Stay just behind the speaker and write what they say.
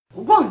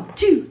1,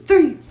 2,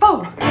 3, 4.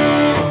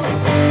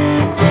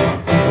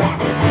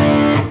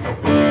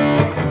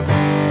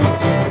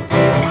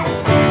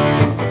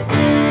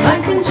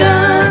 Mike and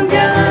John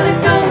got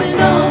it going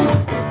on.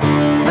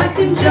 Mike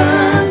and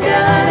John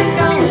got it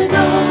going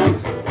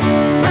on.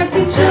 Mike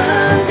and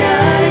John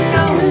got it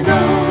going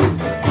on.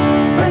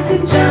 Mike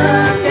and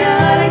John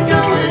got it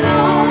going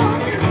on.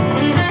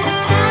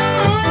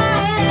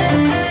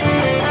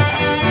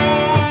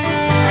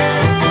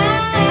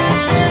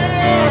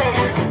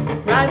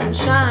 Rise and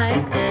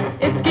shine,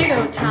 it's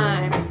Gigo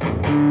time.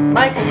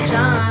 Mike and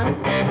John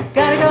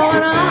got it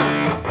going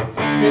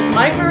on. Here's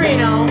Mike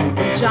Marino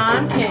and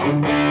John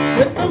King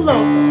with the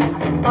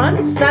local,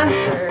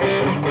 uncensored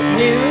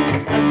news,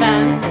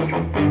 events,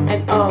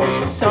 and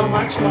oh, so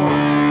much more.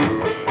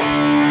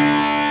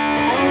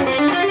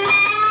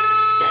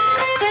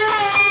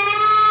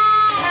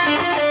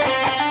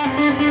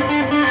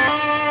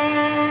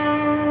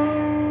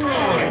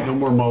 All right, no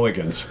more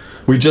mulligans.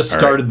 We just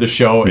started the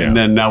show, and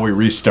then now we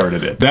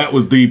restarted it. That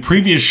was the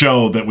previous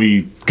show that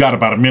we got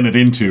about a minute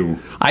into.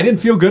 I didn't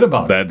feel good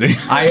about That it. day.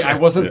 I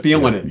wasn't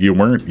feeling it. You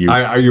weren't.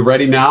 Are you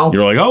ready now?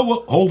 You're like, oh,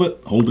 well, hold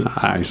it.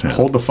 I said,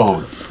 hold the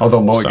phone.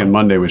 Although Mulligan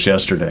Monday was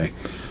yesterday.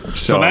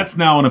 So that's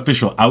now an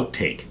official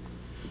outtake.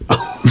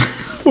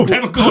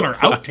 That'll go in our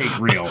outtake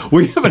reel.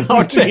 We have an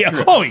outtake Yeah.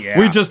 reel. Oh, yeah.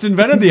 We just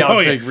invented the Oh,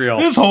 yeah. outtake reel.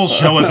 This whole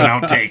show is an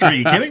outtake. Are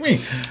you kidding me?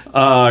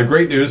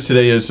 Great news.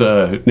 Today is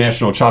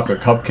National Chocolate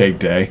Cupcake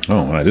Day.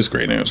 Oh, that is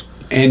great news.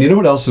 And you know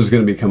what else is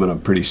going to be coming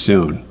up pretty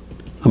soon?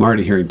 I'm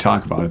already hearing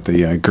talk about it,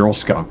 the Girl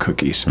Scout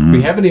cookies.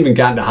 We haven't even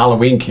gotten to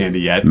Halloween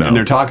candy yet, No. and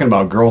they're talking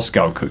about Girl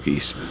Scout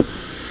cookies.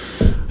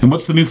 And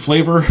what's the new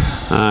flavor?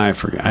 I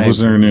forgot. Was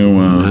there a new...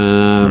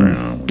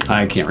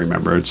 I can't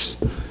remember.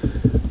 Is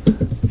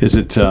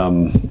it...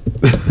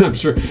 I'm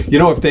sure... You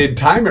know, if they'd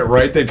time it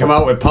right, they'd come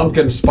out with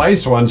pumpkin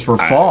spice ones for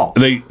fall.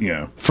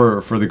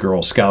 For the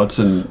Girl Scouts,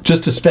 and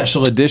just a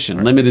special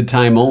edition, limited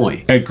time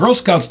only. At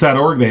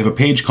girlscouts.org, they have a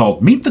page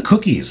called Meet the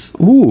Cookies.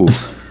 Ooh.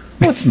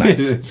 That's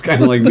nice. It's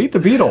kind of like Meet the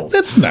Beatles.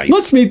 That's nice.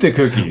 Let's meet the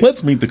cookies.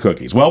 Let's meet the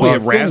cookies. Well, we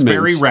have Thin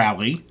Raspberry Mints.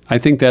 Rally. I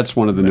think that's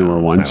one of the newer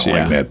I ones, don't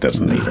yeah. like that.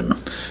 Doesn't even.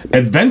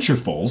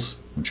 Adventurefuls,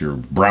 which are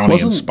brownie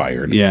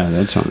inspired. Yeah,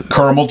 that's on it.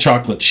 Caramel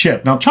chocolate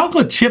chip. Now,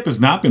 chocolate chip has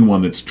not been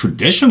one that's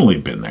traditionally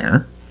been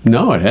there.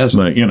 No, it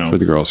hasn't. But, you know, for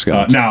the Girl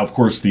Scouts. now, of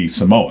course, the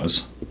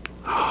Samoas.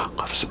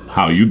 Love some.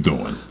 How you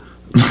doing?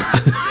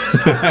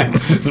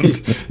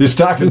 He's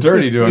talking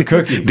dirty to a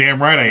cookie.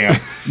 Damn right I am.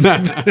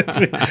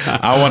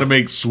 I want to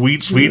make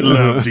sweet, sweet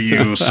love to you,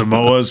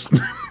 Samoas.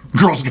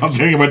 Girl Scouts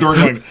sitting at my door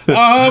going,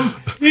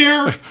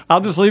 here.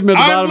 I'll just leave him at the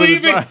I'm bottom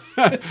leaving. of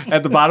the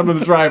at the bottom of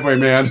the driveway,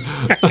 man.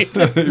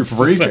 You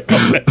freak.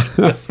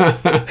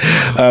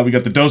 We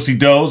got the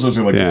Do-si-dos. Those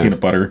are like the Yeah. peanut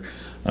butter.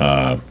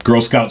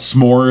 Girl Scout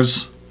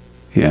s'mores.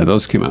 Yeah,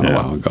 those came out a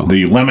while ago.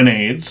 The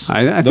lemonades.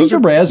 I think Those the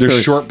raspberry. They're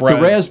shortbread.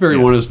 The raspberry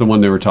one is the one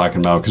they were talking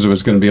about because it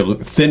was going to be a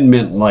thin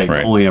mint like,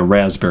 Right. only a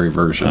raspberry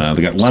version.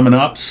 They got lemon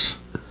ups.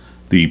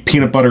 The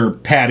peanut butter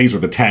patties or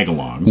the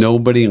tag-alongs.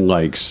 Nobody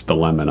likes the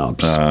lemon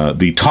ups.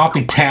 The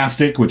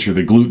Toffee-tastic, which are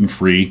the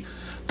gluten-free.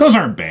 Those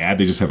aren't bad.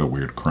 They just have a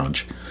weird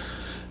crunch.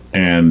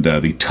 And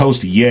the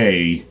Toast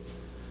Yay,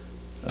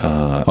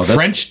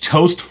 French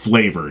toast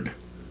flavored.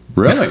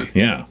 Really?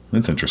 Yeah,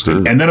 that's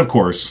interesting. And then, of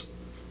course,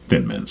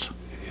 Thin Mints.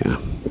 Yeah.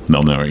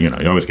 No, you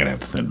always got to have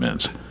the Thin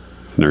Mints. In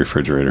the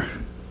refrigerator.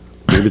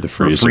 Maybe the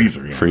freezer.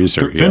 Freezer, yeah.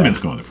 Freezer, Thin Mints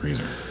go in the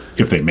freezer,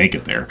 if they make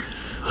it there.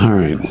 All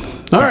right.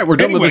 All right, we're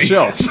done with the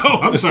show. So,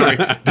 I'm sorry.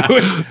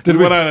 Did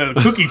went on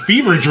a cookie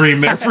fever dream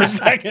there for a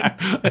second.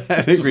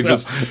 I think we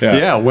just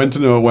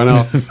went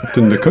off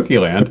into cookie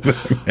land.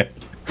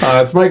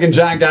 It's Mike and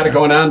John got it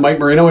going on. Mike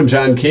Marino and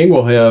John King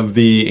will have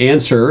the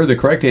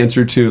correct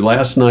answer to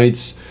last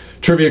night's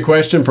trivia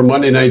question from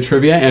Monday Night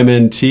Trivia,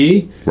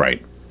 MNT.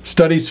 Right.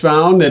 Studies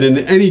found that in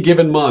any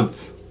given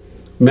month,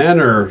 men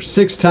are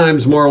 6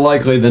 times more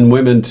likely than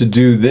women to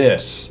do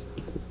this.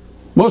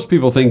 Most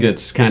people think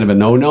it's kind of a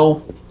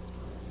no-no,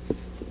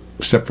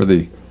 except for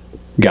the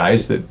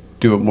guys that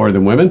do it more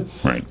than women.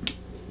 Right.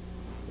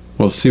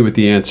 We'll see what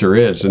the answer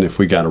is, and if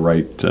we got it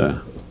right.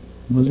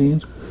 What's the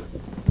answer?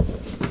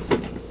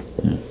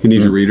 You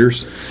need your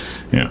readers?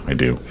 Yeah, I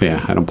do.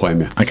 Yeah, I don't blame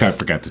you. I kind of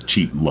forgot to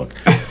cheat and look.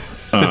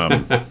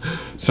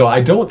 So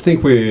I don't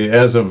think we,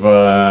 as of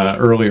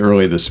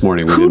early this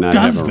morning, we Who did not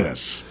does have a...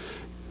 this?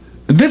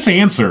 This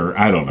answer,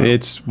 I don't know.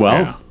 It's,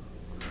 Yeah.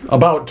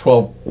 about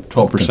 12%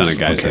 of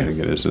guys, Okay. I think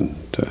it is, and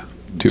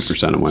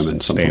 2% of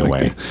women, something Stay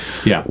like away.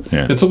 that. Yeah.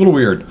 Yeah. It's a little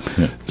weird.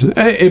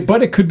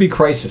 But it could be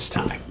crisis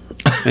time.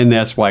 And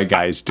that's why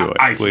guys do it.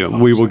 I suppose.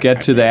 We will get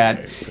to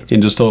that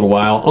in just a little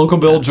while. Uncle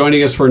Bill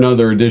joining us for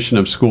another edition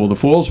of School of the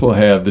Fools. We'll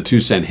have the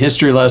 2-cent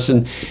history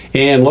lesson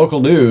and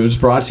local news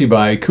brought to you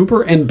by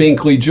Cooper and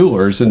Binkley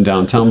Jewelers in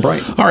downtown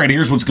Brighton. All right,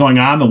 here's what's going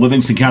on. The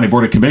Livingston County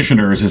Board of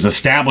Commissioners has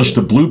established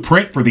a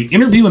blueprint for the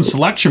interview and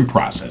selection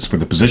process for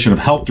the position of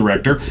health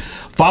director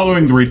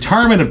Following the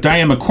retirement of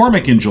Diane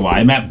McCormick in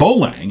July, Matt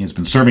Bolang has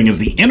been serving as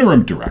the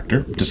interim director.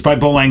 Despite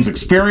Bolang's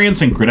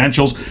experience and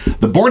credentials,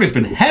 the board has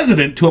been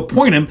hesitant to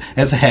appoint him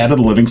as head of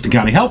the Livingston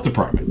County Health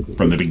Department.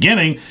 From the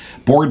beginning,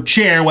 board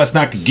chair Wes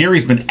Nakagiri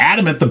has been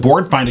adamant the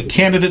board find a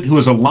candidate who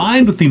is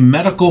aligned with the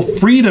medical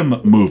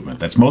freedom movement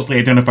that's mostly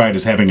identified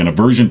as having an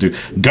aversion to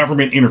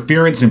government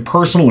interference in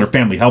personal or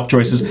family health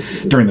choices.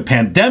 During the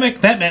pandemic,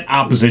 that meant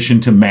opposition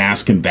to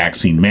mask and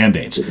vaccine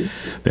mandates.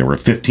 There were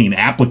 15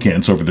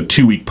 applicants over the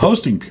 2-week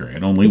posting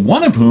period, only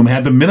one of whom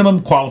had the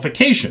minimum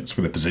qualifications for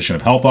the position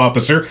of health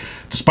officer.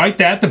 Despite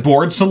that, the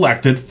board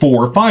selected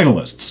 4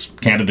 finalists.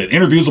 Candidate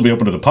interviews will be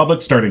open to the public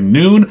starting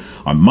noon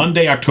on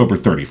Monday, October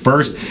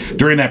 31st.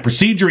 During that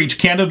procedure, each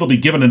candidate will be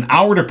given an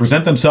hour to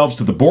present themselves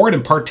to the board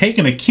and partake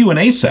in a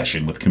Q&A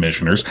session with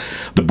commissioners.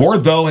 The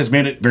board, though, has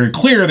made it very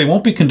clear they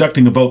won't be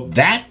conducting a vote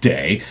that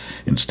day.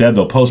 Instead,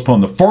 they'll postpone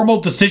the formal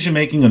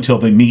decision-making until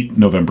they meet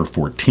November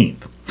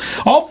 14th.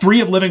 All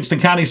 3 of Livingston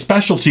County's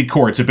specialty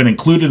courts have been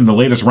included in the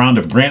latest round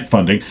of grant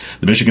funding.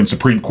 The Michigan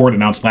Supreme Court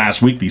announced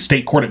last week the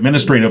State Court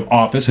Administrative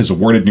Office has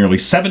awarded nearly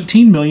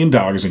 $17 million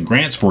in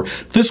grants for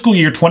fiscal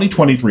year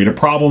 2023 to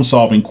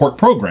problem-solving court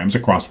programs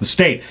across the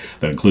state.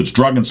 That includes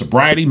drug and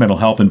sobriety, mental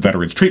health, and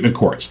veterans treatment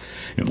courts.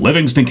 In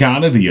Livingston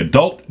County, the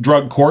Adult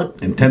Drug Court,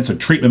 Intensive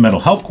Treatment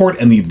Mental Health Court,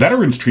 and the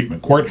Veterans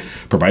Treatment Court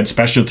provide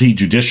specialty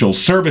judicial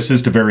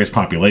services to various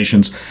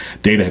populations.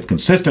 Data have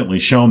consistently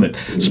shown that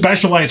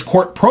specialized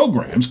court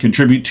programs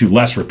contribute to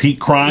less repeat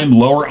crime,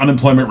 lower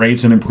unemployment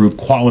rates, and improved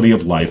quality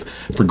of life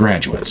for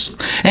graduates.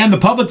 And the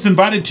public's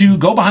invited to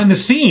go behind the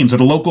scenes at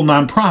a local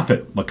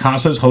nonprofit. La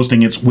Casa is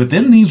hosting its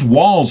Within These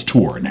Walls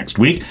tour next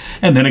week,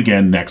 and then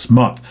again next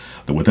month.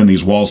 The Within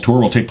These Walls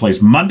tour will take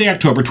place Monday,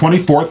 October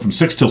 24th from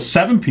 6 till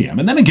 7 p.m.,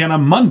 and then again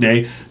on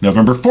Monday,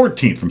 November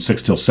 14th from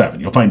 6 till 7.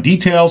 You'll find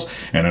details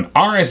and an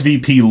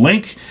RSVP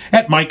link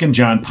at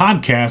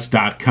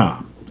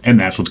mikeandjohnpodcast.com. And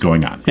that's what's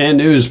going on. And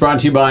news brought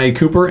to you by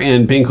Cooper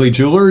and Binkley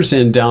Jewelers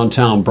in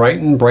downtown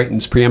Brighton,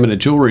 Brighton's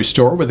preeminent jewelry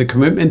store with a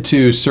commitment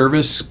to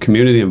service,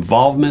 community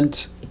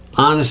involvement,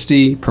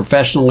 honesty,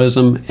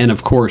 professionalism, and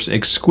of course,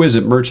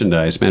 exquisite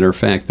merchandise. Matter of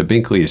fact, the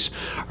Binkleys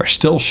are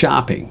still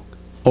shopping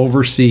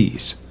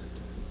overseas.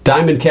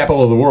 Diamond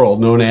capital of the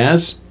world, known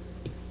as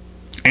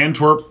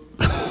Antwerp.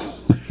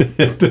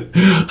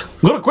 A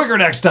little quicker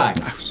next time.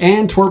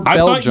 Antwerp, Belgium.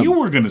 I thought you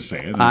were going to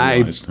say it.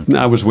 I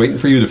was waiting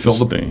for you to fill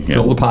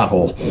the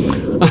pothole.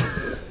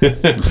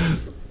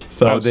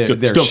 So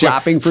they're still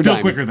shopping for still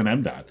diamond. Quicker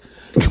than MDOT.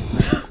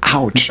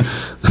 Ouch.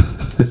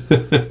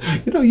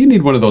 You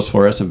need one of those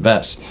fluorescent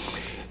vests.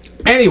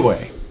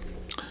 Anyway,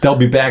 they'll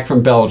be back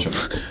from Belgium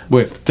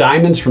with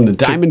diamonds from the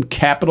diamond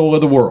capital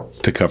of the world.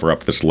 To cover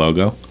up this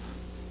logo?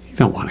 You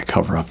don't want to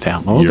cover up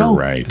that logo. You're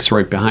right. It's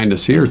right behind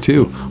us here,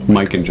 too.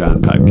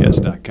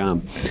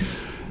 MikeandJohnPodcast.com.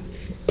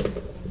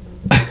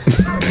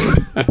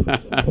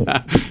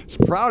 It's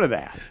proud of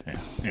that. Yeah.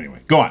 Anyway,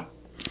 go on.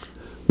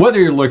 Whether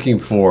you're looking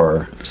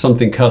for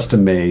something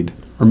custom made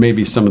or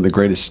maybe some of the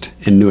greatest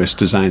and newest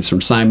designs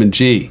from Simon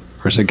G.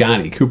 or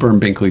Zagani, Cooper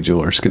and Binkley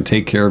Jewelers can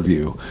take care of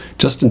you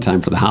just in time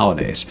for the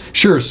holidays.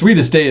 Sure,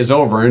 sweetest day is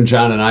over and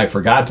John and I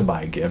forgot to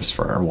buy gifts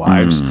for our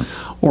wives.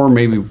 Or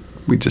maybe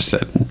we just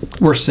said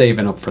we're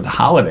saving up for the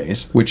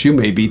holidays, which you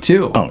may be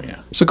too. Oh,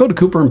 yeah. So go to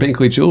Cooper and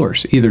Binkley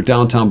Jewelers, either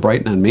downtown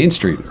Brighton on Main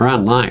Street or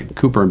online,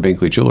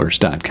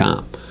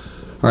 cooperandbinkleyjewelers.com.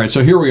 All right,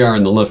 so here we are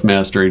in the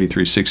LiftMaster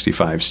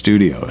 8365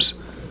 studios,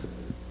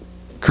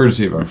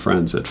 courtesy of our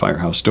friends at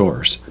Firehouse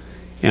Doors.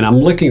 And I'm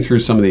looking through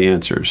some of the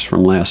answers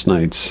from last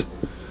night's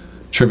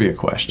trivia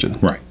question.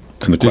 Right.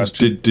 And the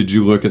question. Did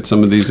you look at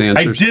some of these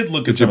answers? I did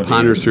look at some of the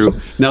answers. Through.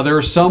 Now, there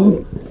are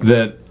some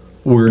that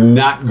we're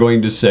not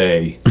going to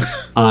say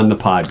on the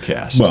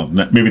podcast. Well,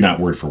 maybe not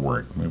word for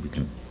word. Maybe we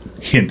can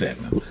hint at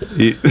them.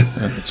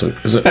 So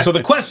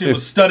the question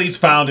was, studies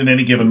found in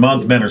any given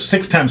month, men are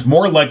 6 times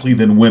more likely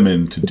than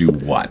women to do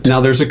what? Now,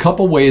 there's a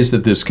couple ways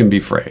that this can be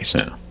phrased.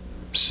 Yeah.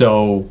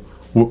 So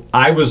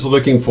I was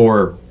looking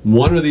for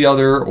one or the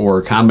other or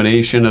a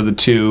combination of the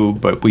two,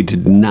 but we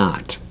did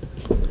not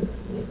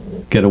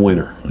get a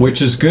winner,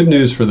 which is good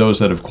news for those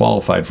that have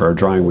qualified for our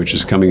drawing, which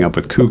is coming up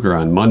with Cougar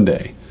on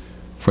Monday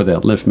for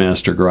that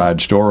LiftMaster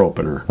garage door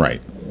opener.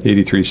 Right.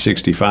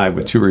 8365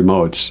 with 2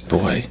 remotes.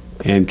 Boy.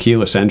 And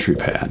keyless entry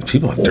pad.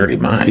 People have dirty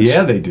minds.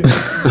 Yeah, they do.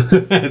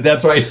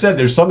 That's why I said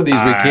there's some of these we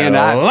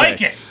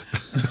cannot it.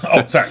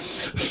 Oh, sorry.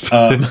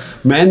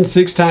 Men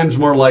 6 times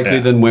more likely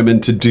than women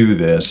to do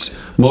this.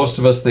 Most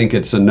of us think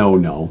it's a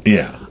no-no.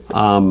 Yeah.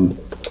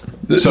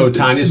 So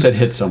Tanya said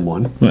hit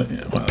someone. Well,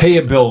 pay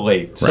a bill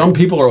late. Right. Some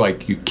people are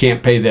like, you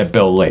can't pay that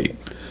bill late.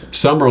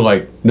 Some are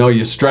like, no,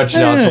 you stretch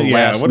it out till the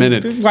last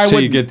minute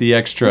till you get the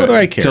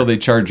extra, till they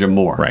charge you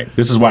more. Right.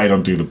 This is why I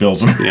don't do the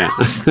bills. Yeah.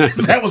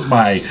 That was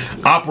my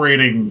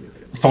operating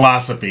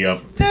philosophy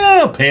of,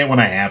 I'll pay it when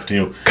I have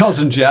to.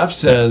 Cousin Jeff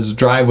says,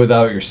 drive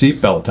without your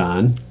seatbelt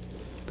on.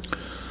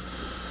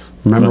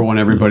 Remember when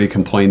everybody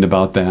complained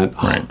about that?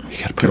 Right. You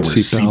got to put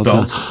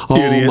seatbelts on. Oh,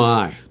 idiots.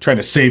 My. Trying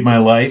to save my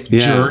life.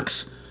 Yeah.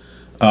 Jerks.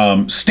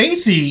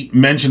 Stacy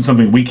mentioned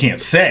something we can't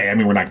say. I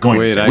mean, we're not going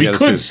to say. We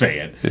could say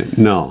it.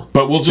 No.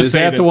 But we'll just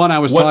say that the one I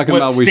was talking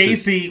about?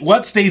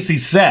 What Stacy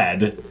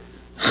said.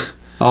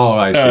 Oh,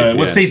 I see.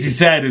 What Stacy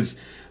said is,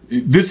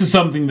 this is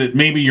something that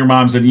maybe your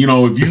mom said,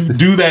 if you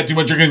do that too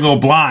much, you're going to go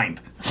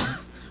blind.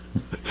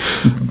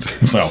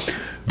 So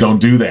don't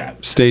do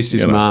that.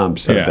 Stacy's mom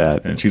said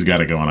that. And she's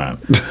got it going on.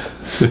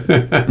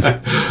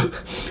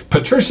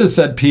 Patricia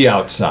said pee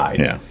outside.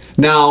 Yeah.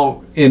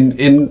 Now,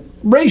 in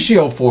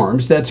ratio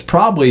forms, that's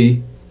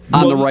probably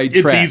on the right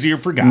track. It's easier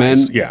for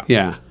guys.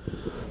 Yeah.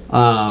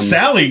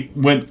 Sally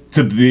went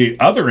to the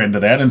other end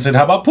of that and said,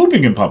 how about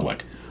pooping in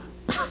public?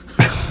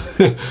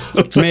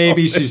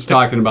 Maybe she's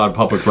talking about a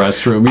public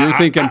restroom. You're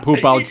thinking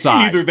poop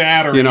outside. Either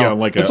that or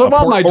like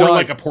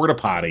a porta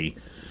potty.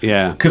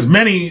 Yeah. Because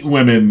many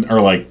women are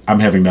like, I'm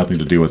having nothing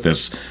to do with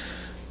this.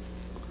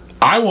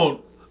 I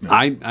won't.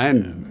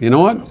 You know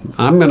what?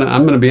 I'm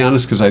gonna be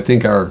honest, because I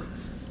think our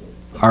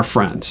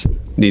friends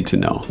need to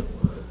know.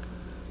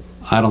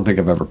 I don't think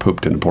I've ever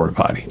pooped in a porta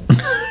potty.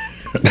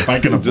 If I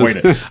can avoid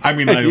it. I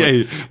mean,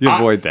 you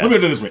avoid that. Let me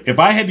do it this way. If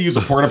I had to use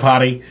a porta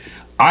potty,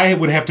 I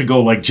would have to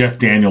go like Jeff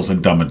Daniels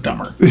in Dumb and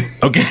Dumber.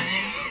 Okay?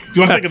 If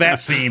you want to think of that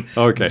scene.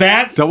 Okay.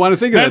 Don't want to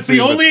think of that scene. That's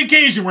the only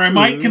occasion where I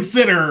might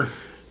consider.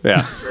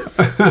 Yeah.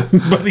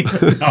 But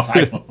no,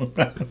 I won't.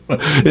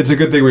 It's a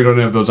good thing we don't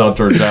have those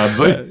outdoor jobs.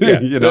 I got to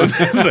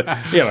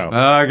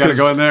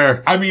go in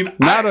there. I mean,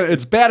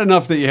 it's bad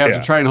enough that you have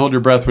to try and hold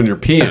your breath when you're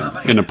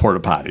peeing in a porta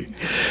potty.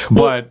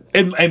 But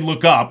and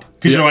look up,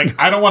 because you're like,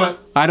 I don't want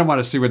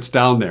to see what's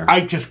down there.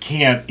 I just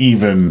can't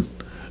even.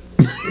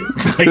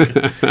 It's like,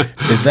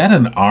 is that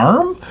an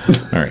arm? All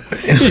right.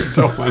 Let's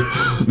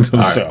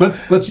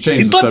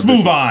change the Let's subject.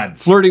 move on.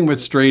 Flirting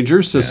with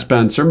strangers, says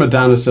Spencer.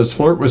 Madonna says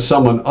flirt with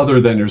someone other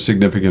than your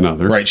significant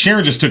other. Right.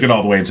 Sharon just took it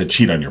all the way and said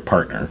cheat on your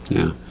partner.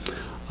 Yeah.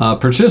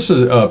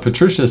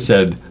 Patricia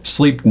said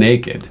sleep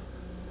naked.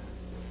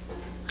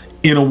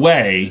 In a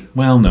way,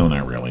 well, no,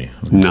 not really.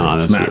 No,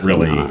 that's not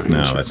really.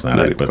 No, that's not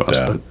it. But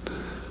a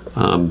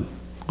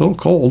little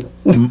cold.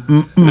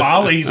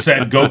 Molly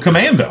said go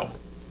commando.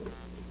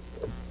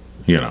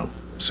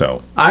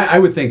 So I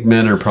would think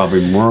men are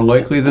probably more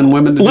likely than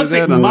women to do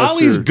that.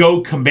 Molly's go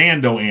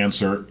commando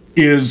answer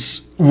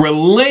is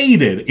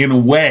related in a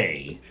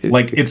way.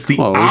 Like it's the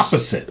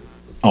opposite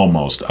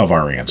almost of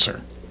our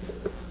answer.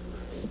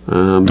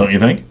 Don't you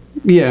think?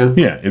 Yeah.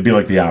 Yeah, it'd be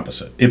like the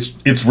opposite.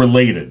 It's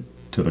related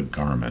to the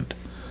garment.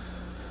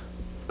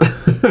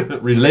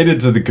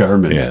 Related to the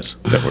garment. Yes,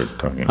 that we're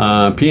talking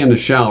about. Pee in the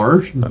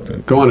shower.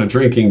 Go on a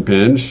drinking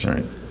binge.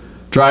 Right.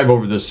 Drive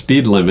over the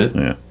speed limit.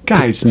 Yeah.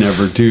 Guys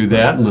never do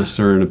that unless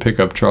they're in a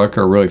pickup truck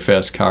or a really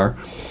fast car.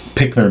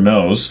 Pick their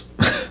nose.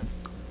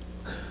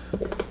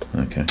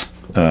 Okay.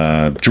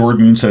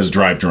 Jordan says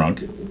drive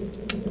drunk.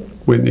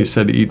 Whitney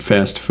said eat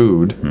fast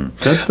food.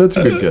 That's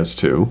a good guess,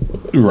 too.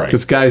 Right.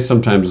 Because guys,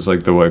 sometimes it's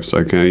like the wife's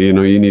like, you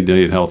need to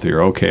eat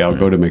healthier. Okay, I'll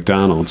go to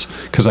McDonald's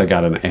because I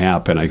got an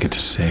app and I get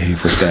to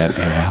save with that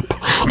app.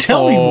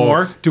 Tell me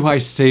more. Do I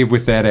save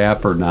with that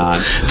app or not?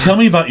 Tell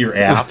me about your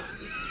app.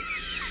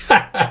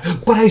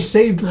 But I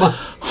saved my...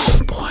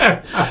 Oh,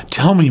 boy.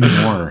 Tell me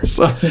more.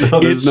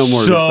 There's no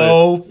more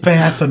so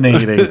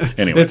fascinating.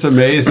 Anyway. It's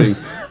amazing.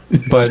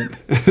 But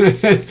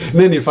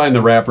then you find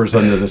the wrappers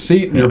under the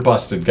seat and you're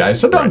busted, guys.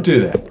 So don't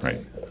do that.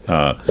 Right.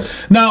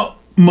 Now,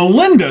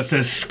 Melinda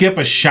says skip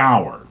a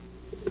shower.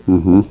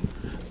 Mm-hmm.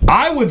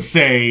 I would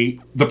say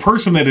the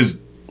person that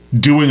is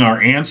doing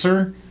our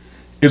answer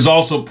is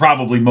also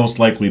probably most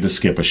likely to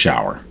skip a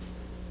shower.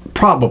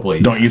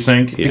 Probably. Don't you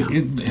think?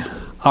 Yeah.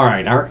 All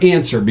right, our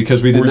answer,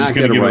 because we did not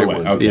get a right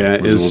one,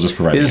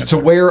 is to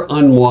wear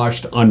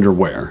unwashed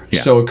underwear. Yeah.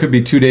 So it could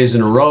be 2 days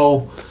in a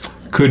row,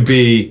 could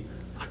be,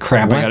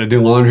 crap, I got to do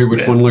laundry,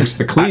 which one looks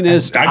the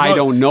cleanest? I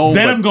don't know.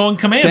 Then I'm going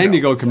commando. Then you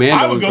go commando.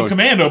 I would go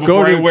commando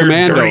before I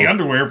wear dirty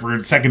underwear for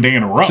a second day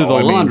in a row. To the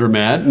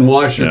laundromat and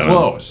wash your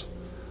clothes.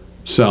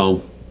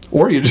 So,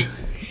 or you just...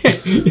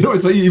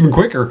 it's like even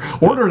quicker.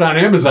 Order it on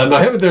Amazon. They'll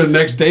have it there the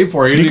next day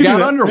for you. You got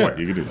underwear. Yeah,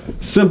 you can do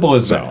that. Simple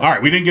as that. All right,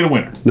 we didn't get a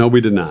winner. No,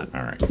 we did not.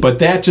 All right. But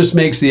that just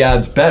makes the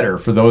odds better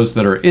for those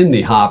that are in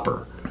the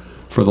hopper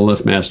for the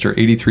LiftMaster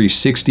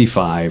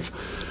 8365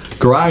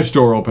 garage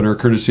door opener,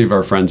 courtesy of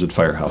our friends at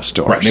Firehouse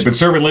Doors. Right. They've been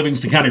serving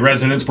Livingston County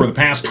residents for the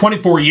past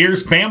 24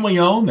 years. Family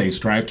owned. They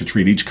strive to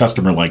treat each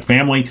customer like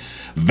family.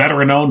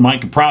 Veteran owned.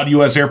 Mike, a proud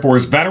U.S. Air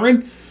Force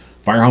veteran.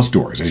 Firehouse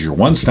Doors is your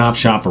one-stop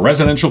shop for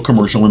residential,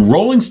 commercial, and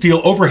rolling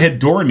steel overhead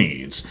door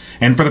needs.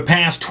 And for the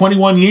past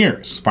 21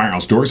 years,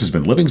 Firehouse Doors has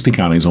been Livingston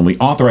County's only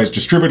authorized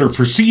distributor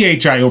for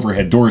CHI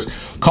overhead doors.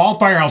 Call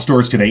Firehouse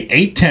Doors today,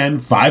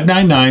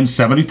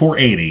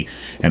 810-599-7480.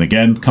 And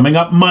again, coming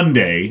up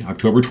Monday,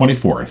 October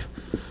 24th,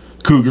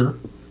 Cougar,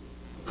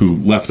 who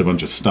left a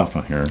bunch of stuff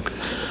on here,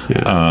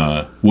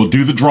 will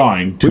do the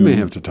drawing. We may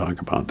have to talk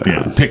about that.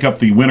 Yeah, pick up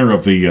the winner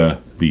of the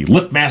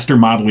LiftMaster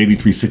Model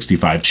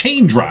 8365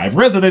 chain drive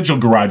residential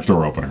garage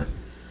door opener.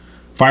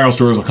 Firehouse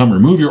Doors will come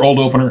remove your old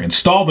opener,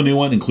 install the new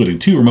one, including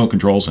 2 remote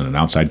controls and an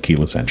outside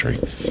keyless entry.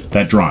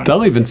 That drawing.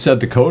 They'll even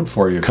set the code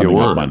for you if you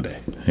want. Coming up Monday.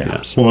 Yeah.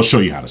 Yes. Well, they'll show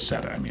you how to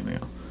set it. I mean,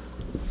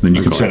 Then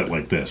you can set it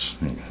like this.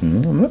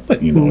 I'm not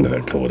letting you know what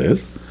that code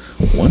is.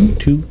 1,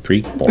 2,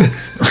 3, 4.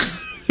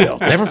 They'll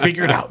never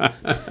figure it out.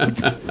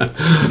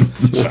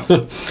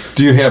 So,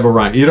 do you have a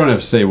rhyme? You don't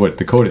have to say what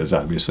the code is,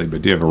 obviously,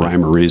 but do you have a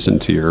rhyme or reason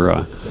to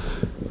your?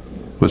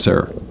 Was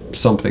there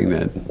something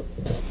that?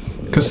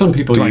 Because some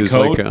people use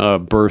like a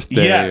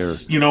birthday.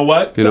 Yes. Or, you know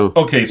what?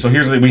 Okay, so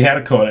here's we had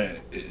a code,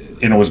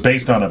 and it was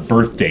based on a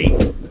birth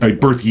date, a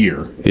birth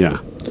year. Yeah.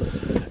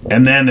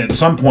 And then at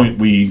some point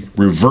we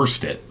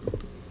reversed it.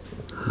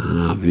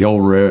 The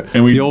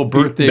old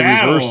birthday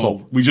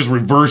reversal. We just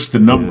reversed the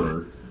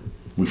number. Yeah.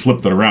 We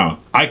flipped it around.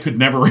 I could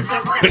never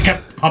remember. I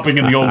kept pumping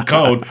in the old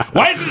code.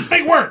 Why does this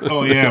thing work?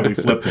 Oh yeah, we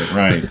flipped it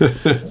right.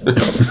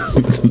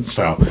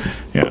 So,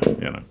 yeah,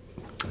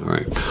 All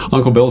right,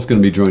 Uncle Bill's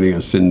going to be joining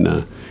us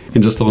in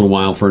just a little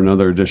while for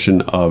another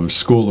edition of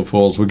School of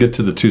Fools. We'll get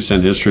to the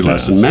 2-cent history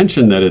lesson.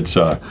 Mention that it's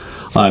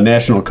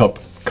National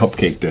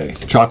Cupcake Day,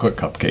 Chocolate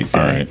Cupcake Day,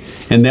 all right.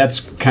 And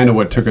that's kind of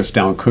what took us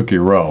down Cookie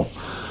Row.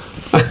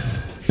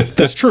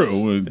 That's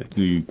true.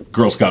 The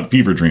Girl Scout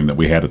fever dream that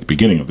we had at the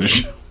beginning of this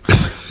show.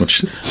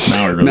 Which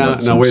now I really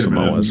love some wait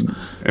Samoas. A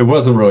minute. It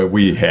wasn't really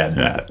we had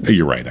that.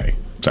 You're right.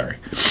 Sorry.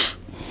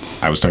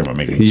 I was talking about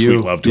making sweet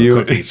love to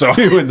a cookie. So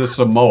you and the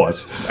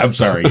Samoas. I'm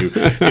sorry.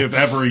 If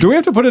ever. Do we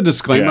have to put a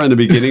disclaimer in the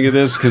beginning of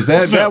this? Because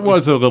that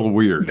was a little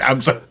weird.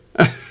 I'm sorry.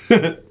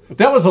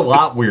 That was a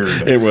lot weird.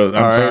 It was.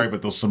 I'm sorry,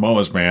 but those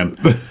Samoas, man.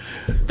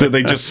 Did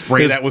they just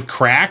spray that with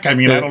crack? I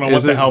mean, I don't know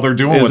what the hell they're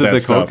doing with that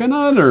stuff. Is it the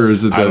coconut or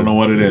is it? I don't know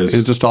what it is.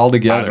 It's just all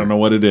together. I don't know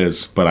what it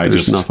is, but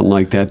There's nothing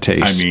like that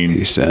taste. I mean,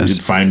 he says,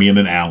 you'd find me in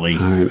an alley.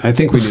 All right, I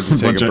think we need to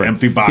take a bunch of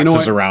empty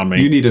boxes around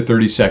me. You need a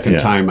 30-second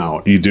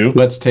timeout. You do?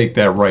 Let's take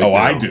that right now. Oh,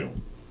 I do.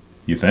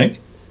 You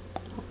think?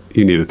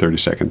 You need a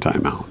 30-second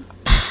timeout.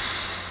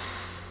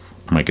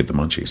 I might get the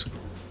munchies.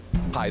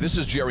 Hi, this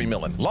is Jerry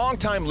Millen,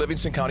 longtime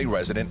Livingston County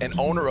resident and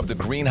owner of the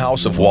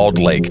Greenhouse of Walled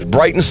Lake.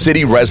 Brighton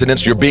City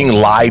residents, you're being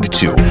lied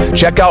to.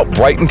 Check out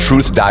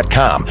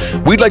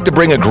BrightonTruth.com. We'd like to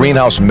bring a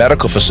greenhouse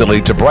medical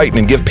facility to Brighton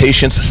and give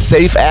patients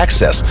safe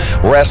access.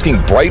 We're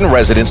asking Brighton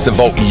residents to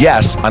vote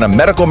yes on a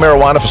medical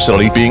marijuana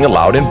facility being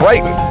allowed in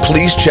Brighton.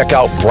 Please check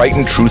out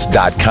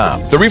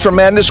BrightonTruth.com. The Reefer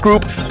Madness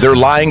Group, they're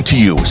lying to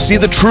you. See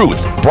the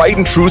truth.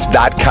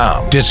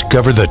 BrightonTruth.com.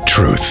 Discover the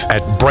truth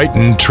at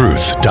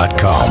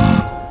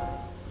BrightonTruth.com.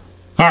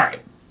 All right.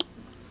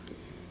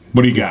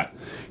 What do you got?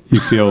 You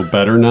feel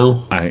better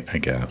now? I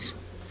guess.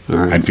 All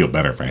right. I'd feel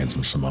better if I had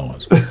some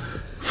Samoas.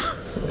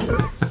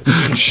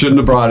 Shouldn't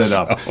have brought it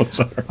up. So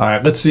sorry. All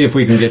right, let's see if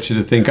we can get you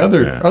to think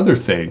other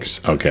things.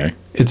 Okay.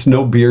 It's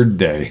No Beard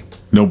Day.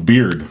 No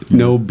beard.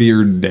 No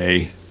Beard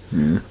Day.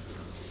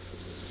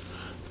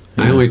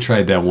 I only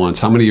tried that once.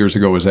 How many years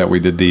ago was that we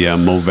did the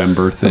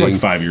Movember thing? It was like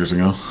 5 years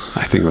ago.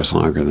 I think it was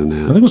longer than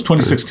that. I think it was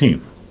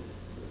 2016.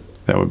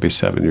 That would be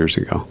 7 years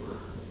ago.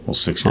 Well,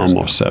 6 years ago.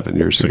 Almost 7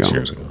 years ago. 6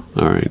 years ago.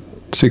 All right.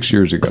 6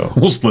 years ago.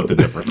 We'll split the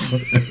difference.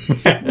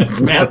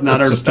 Math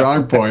not our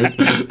strong point.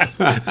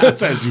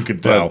 That's as you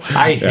can tell. But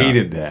I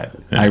hated that.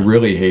 I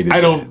really hated it.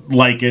 I don't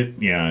like it.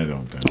 Yeah, I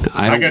don't.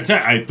 I got to tell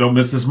you, I don't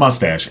miss this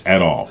mustache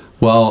at all.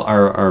 Well,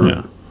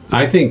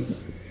 I think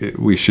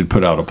we should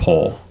put out a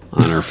poll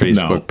on our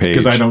Facebook page.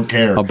 Because I don't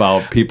care.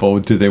 About people,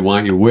 do they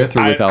want you with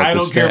or without I the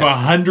don't care if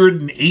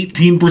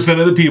 118%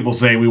 of the people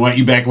say we want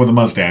you back with a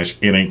mustache.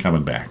 It ain't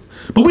coming back.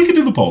 But we can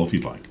do the poll if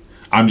you'd like.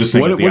 I'm just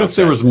saying. What if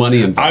there was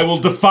money involved? I will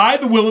defy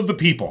the will of the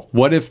people.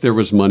 What if there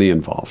was money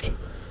involved?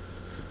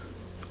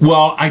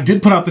 Well, I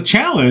did put out the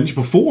challenge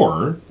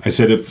before. I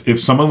said if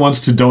someone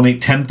wants to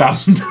donate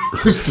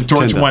 $10,000 to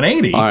Torch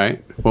 180. All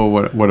right. Well,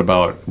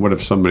 what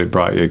if somebody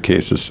brought you a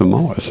case of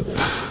Samoas?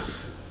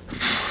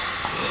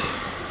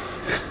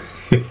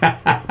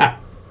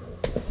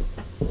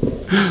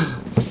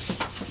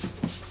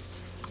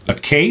 A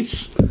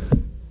case?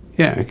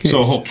 Yeah, a case. So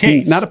a whole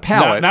case. Not a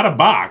pallet. Not a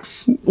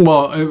box.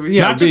 Well,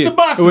 yeah. Not just a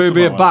box. It would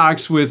be a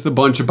box with a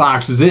bunch of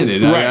boxes in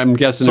it. Right. I'm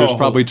guessing there's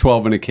probably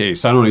 12 in a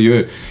case. I don't know.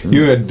 You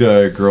had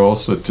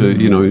girls that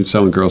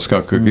selling Girl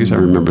Scout cookies. I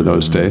remember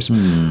those days.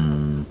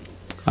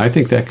 I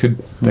think that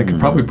could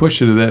probably push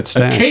you to that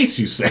stash. A case,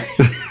 you say?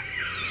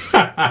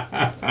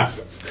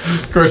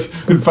 Of course,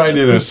 and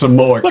finding a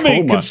Samoa Let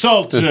me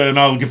consult, and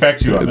I'll get back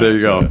to you on that. There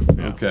you go.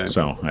 Yeah. Okay.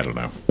 So, I don't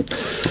know.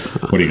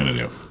 What are you going to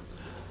do?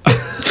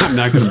 I'm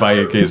not going to buy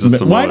you a case of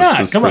Samoas. Why not?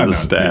 Just Come for on the now.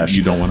 stash.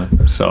 You don't want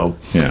to? So,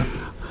 yeah.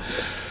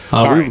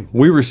 All right.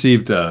 We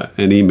received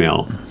an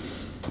email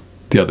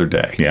the other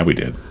day. Yeah, we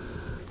did.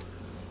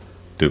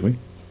 Did we?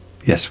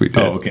 Yes, we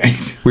did. Oh, okay.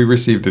 We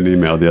received an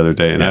email the other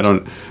day,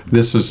 and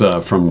this is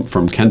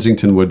from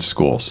Kensington Woods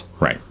Schools.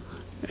 Right.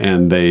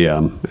 And they I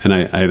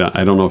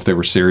don't know if they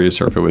were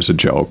serious or if it was a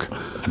joke.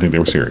 I think they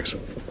were serious.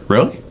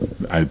 Really?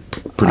 I'm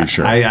pretty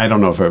sure. I don't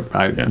know if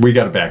we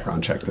got a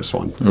background check this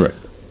one. Right.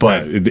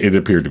 But it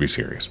appeared to be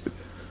serious.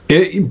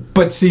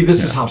 But see,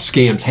 this is how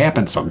scams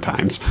happen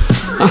sometimes.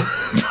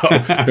 So,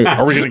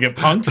 are we going to get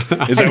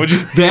punked? Is that what you?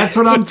 That's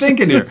what I'm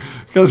thinking here.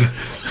 Because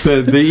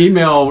the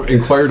email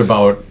inquired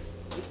about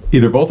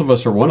either both of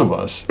us or one of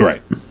us,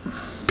 Right.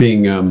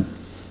 being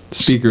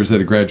speakers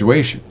at a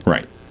graduation.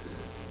 Right.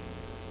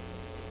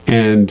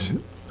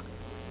 And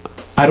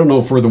I don't know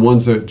if we're the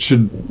ones that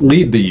should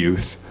lead the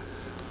youth.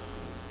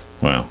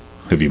 Well,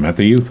 have you met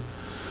the youth?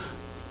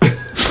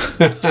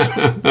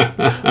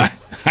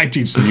 I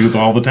teach the youth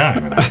all the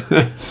time.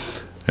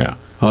 Yeah.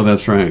 Oh,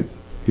 that's right.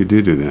 You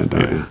do that,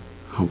 don't you?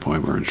 Oh boy,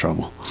 we're in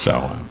trouble.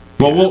 So,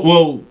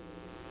 well,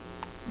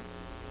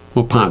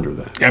 we'll ponder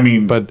that. I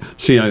mean, but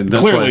see, that's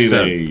clearly what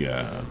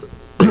I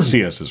they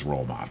see us as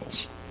role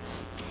models.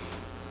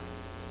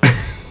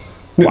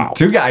 Wow.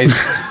 Two guys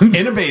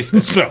in a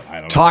basement, so I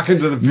don't know. Talking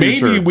to the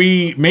future.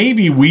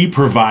 Maybe we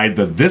provide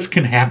the "this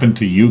can happen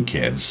to you,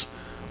 kids."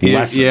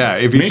 Lesson. Yeah,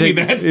 if you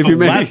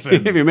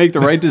lesson. If you make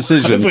the right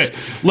decisions.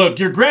 Look,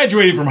 you're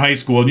graduating from high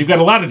school and you've got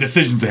a lot of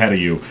decisions ahead of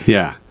you.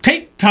 Yeah.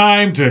 Take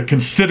time to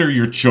consider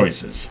your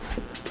choices.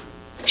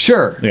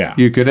 Sure. Yeah.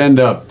 You could end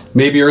up,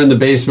 maybe you're in the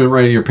basement,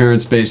 right? Your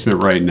parents'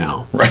 basement right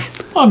now. Right.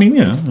 Well, I mean,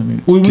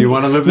 do you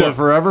want to live there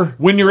forever?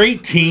 When you're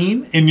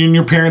 18 and you're in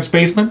your parents'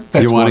 basement,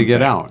 that's you want to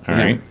get out. All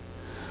right.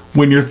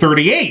 When you're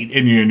 38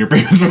 and you're in your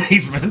parents'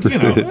 basement, you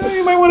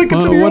might want to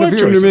consider your life choices. What if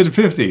you're in your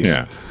mid-50s?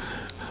 Yeah.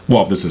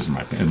 Well, this is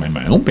in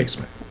my own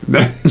basement.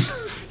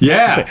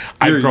 Yeah.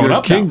 I've grown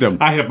up kingdom.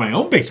 Now. I have my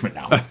own basement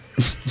now.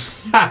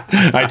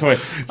 I told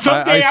you,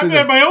 someday I'm going to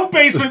have my own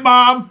basement,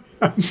 Mom.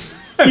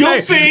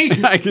 You'll see.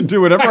 I can do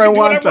whatever I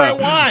want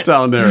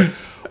down there.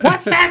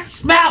 What's that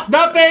smell?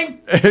 Nothing.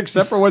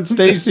 Except for what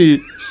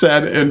Stacy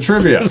said in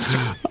trivia.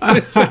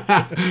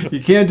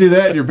 You can't do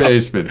that in your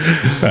basement.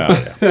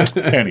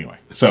 Anyway,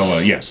 so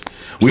yes.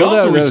 We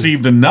also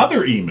received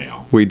another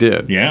email. We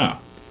did. Yeah.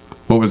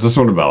 What was this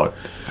one about?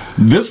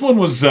 This one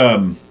was,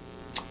 it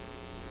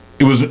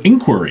was an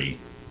inquiry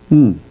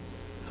from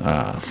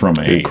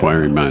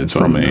Inquiring minds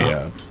from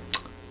a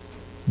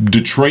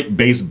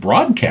Detroit-based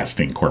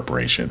broadcasting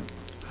corporation.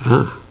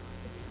 Huh.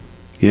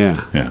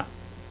 Yeah. Yeah.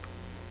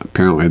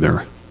 Apparently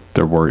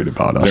they're worried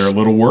about us. They're a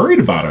little worried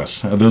about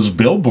us. Those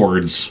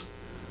billboards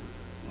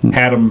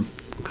had them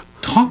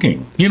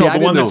talking. You know, the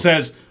one that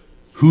says,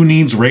 "Who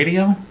needs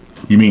radio?"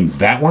 You mean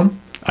that one?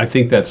 I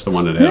think that's the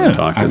one that had them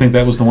talking. I think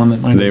that was the one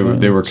that might they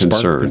were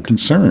concerned.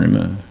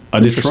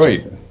 A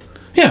Detroit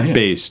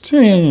based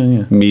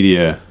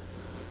media.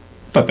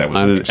 Thought that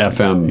was on an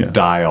FM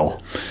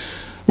dial.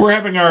 We're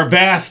having our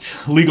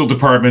vast legal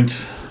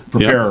department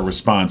prepare a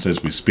response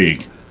as we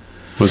speak.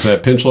 Was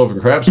that Pinch Loaf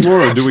and Crabs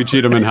More, or Do We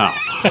Cheat 'Em and How?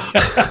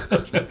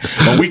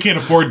 Well, we can't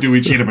afford Do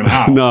We Cheat 'Em and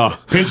How. No.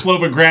 Pinch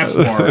Loaf and Crabs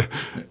More.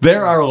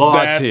 They're our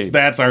law team.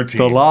 That's our team.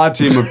 The law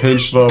team of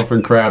Pinch Loaf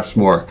and Crabs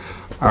More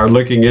are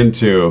looking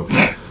into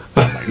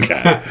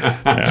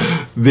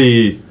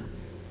the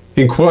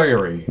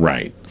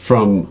inquiry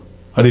from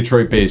a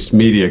Detroit-based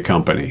media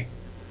company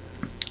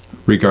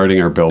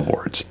regarding our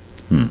billboards.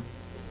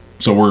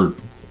 So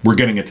we're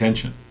getting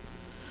attention.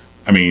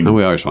 I mean,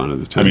 we always wanted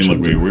attention. I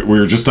mean, look, we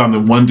were just on the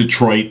One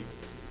Detroit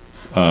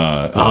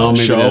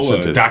show,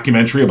 a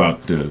documentary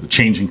about the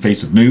changing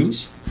face of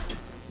news,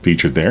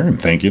 featured there. And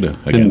thank you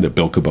to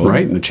Bill Cabot.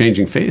 Right, and the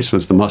changing face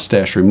was the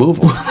mustache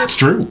removal. That's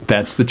true.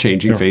 That's the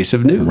changing face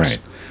of news. Right.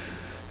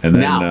 And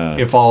then, now,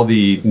 if all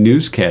the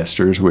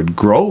newscasters would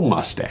grow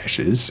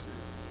mustaches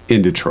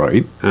in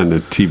Detroit on the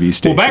TV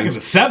stations. Well, back in the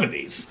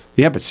 70s.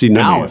 Yeah, but see,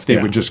 now if they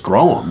would just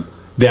grow them,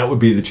 that would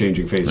be the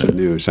changing face of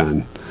news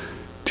on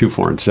 2,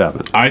 4, and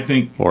 7. I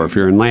think. Or if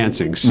you're in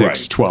Lansing,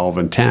 6, 12,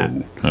 and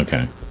 10.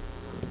 Okay.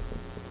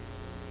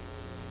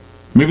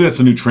 Maybe that's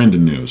a new trend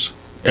in news.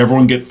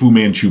 Everyone get Fu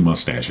Manchu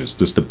mustaches.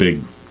 Just the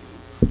big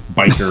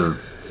biker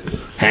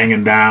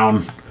hanging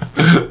down.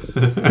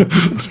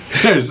 It's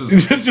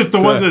just the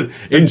ones that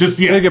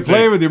they can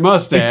play with your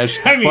mustache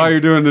while you're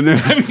doing the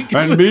news.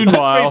 And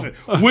meanwhile,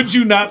 would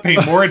you not pay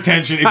more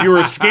attention if you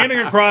were scanning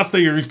across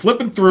you're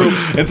flipping through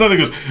and something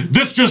goes,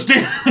 "This just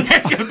in." The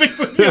guy's got a big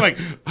foot. You're like,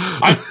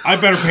 I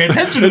better pay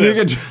attention to this.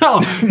 You can tell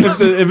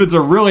if it's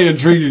a really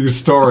intriguing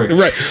story,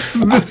 right?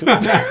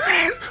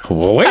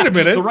 Well, wait a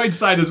minute. The right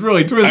side is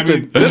really twisted. I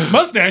mean, this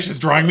mustache is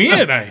drawing me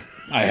in.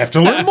 I have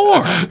to learn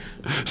more.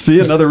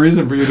 See, another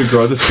reason for you to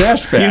grow the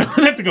stash back. You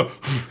don't have to go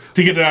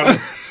to get it out.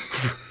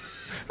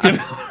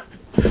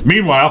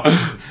 Meanwhile,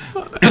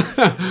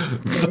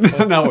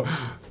 now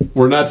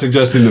we're not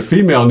suggesting the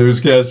female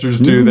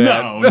newscasters do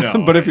that.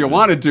 No. But if you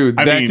wanted to,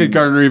 that could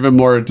garner even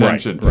more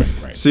attention.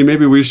 Right. See,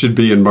 maybe we should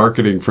be in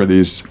marketing for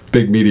these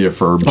big media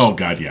firms. Oh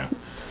God, yeah.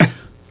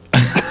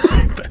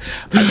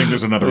 I think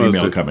there's another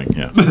email coming.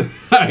 Yeah,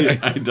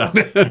 I doubt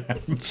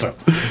it.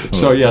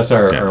 So yes,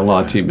 our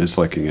law team is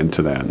looking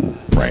into that.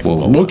 Right.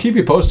 We'll keep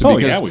you posted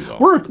because we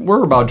will.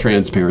 We're about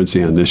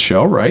transparency on this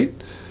show, right?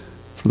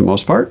 For the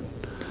most part.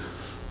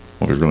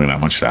 Well, there's really not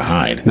much to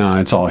hide. No,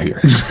 it's all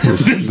here.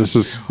 This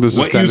is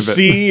what kind you of it.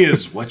 see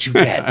is what you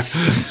get.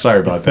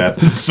 Sorry about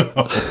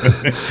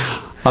that.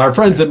 Our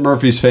friends at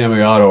Murphy's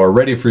Family Auto are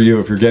ready for you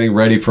if you're getting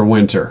ready for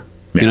winter.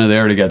 Yeah. You know, they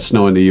already got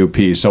snow in the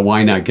UP, so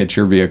why not get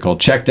your vehicle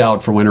checked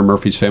out for winter?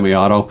 Murphy's Family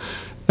Auto.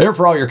 They're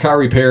for all your car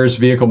repairs,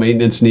 vehicle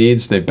maintenance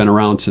needs. They've been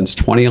around since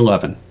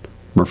 2011.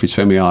 Murphy's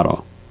Family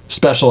Auto,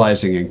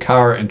 specializing in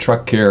car and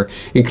truck care,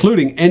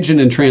 including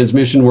engine and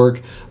transmission work,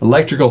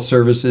 electrical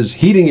services,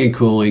 heating and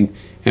cooling,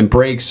 and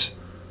brakes.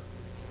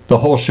 The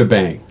whole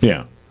shebang.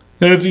 Yeah.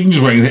 You can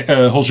just write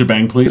whole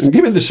shebang, please.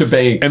 Give me the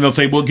shebang. And they'll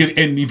say, "Well,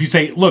 and if you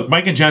say, look,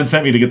 Mike and John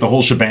sent me to get the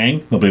whole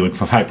shebang," they'll be like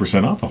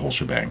 5% off the whole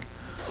shebang.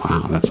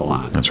 Wow, that's a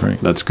lot. That's right.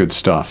 That's good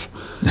stuff.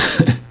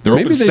 They're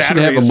Maybe open they should have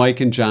a Saturdays. Mike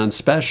and John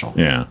special.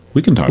 Yeah,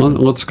 we can talk about it.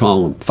 Let's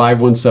call them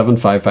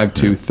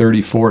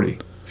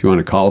 517-552-3040. If you want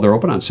to call, they're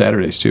open on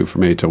Saturdays too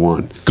from 8 to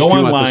 1. Go if you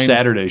online. Want the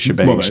Saturday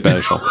shebang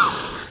special.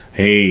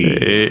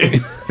 Hey.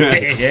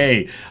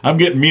 Hey, I'm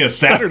getting me a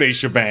Saturday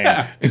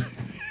shebang.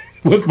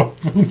 With my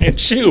Fu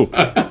Manchu.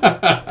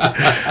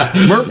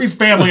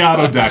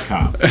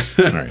 Murphy'sFamilyAuto.com.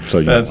 All right,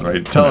 so That's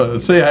right.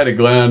 Say hi to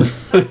Glenn.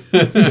 And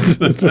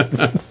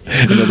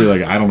they'll be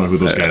like, I don't know who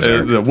those guys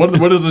are.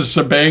 What is this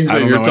shebang I that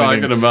don't you're know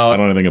talking anything, about? I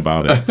don't know anything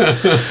about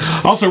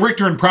it. Also,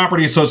 Richter and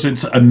Property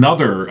Associates,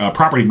 another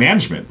property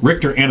management.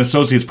 Richter and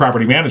Associates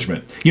Property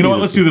Management. You know what?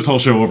 Let's do this whole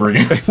show over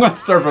again.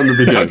 Let's start from the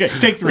beginning. Okay,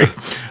 take 3.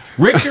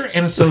 Richter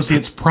and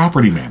Associates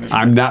Property Management.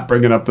 I'm not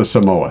bringing up the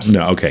Samoas.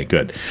 No, okay,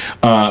 good.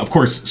 Of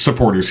course,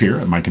 supporters here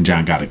at Mike and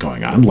John got it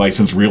going on.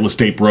 Licensed real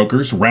estate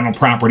brokers, rental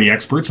property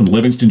experts in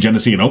Livingston,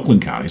 Genesee, and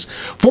Oakland counties.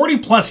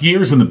 40-plus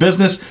years in the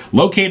business.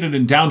 Located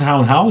in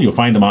downtown Howell. You'll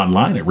find them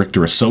online at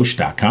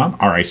richterassociates.com,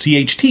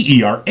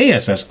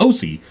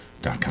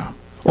 RICHTERASSOC.com.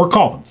 Or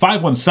call them,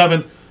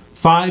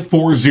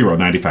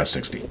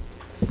 517-540-9560.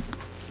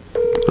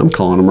 I'm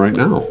calling them right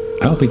now.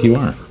 I don't think you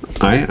are.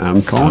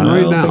 I'm calling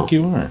right now. I don't think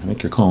you are. I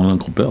think you're calling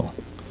Uncle Bill.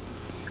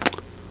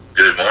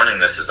 Good morning,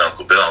 this is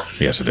Uncle Bill.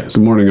 Yes, it is.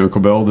 Good morning,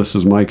 Uncle Bill. This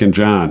is Mike and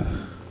John.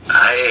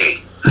 Hi,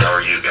 how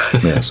are you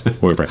guys? Yes.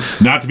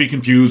 Not to be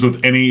confused with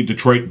any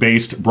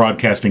Detroit-based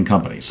broadcasting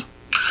companies.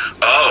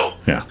 Oh,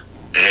 Yeah.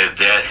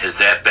 has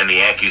that been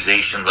the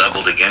accusation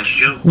leveled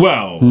against you?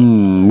 Well,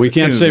 We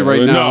can't say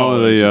right now.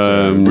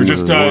 we're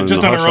just on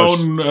our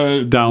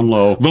own down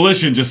low.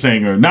 volition, just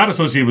saying not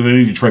associated with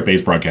any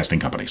Detroit-based broadcasting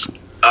companies.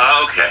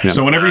 Oh, okay.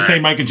 So whenever you say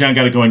Mike and John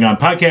got it going on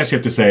podcast, you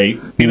have to say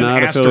in Not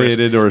an asterisk,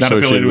 affiliated or not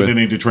associated affiliated with with-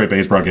 any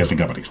Detroit-based broadcasting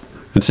companies.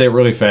 And say it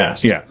really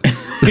fast. Yeah.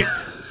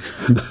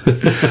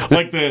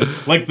 like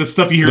the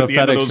stuff you hear at the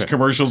end of those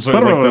commercials,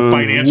 like the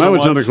financial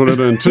ones.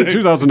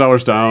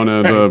 $2,000 down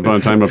and by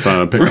the time of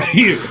pickup.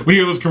 We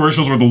hear those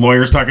commercials where the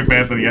lawyer's talking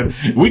fast at the end.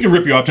 We can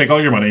rip you off, take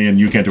all your money, and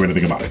you can't do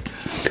anything about it.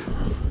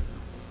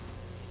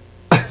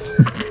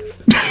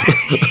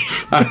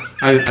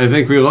 I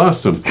think we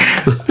lost him.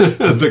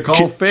 The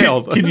call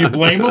failed. Can you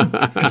blame them?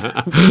 All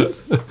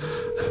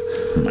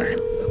right.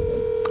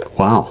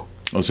 Wow.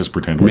 Let's just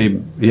pretend.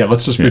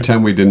 Let's just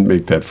pretend we didn't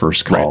make that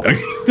first call. Right.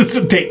 This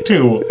is take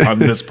 2 on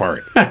this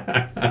part.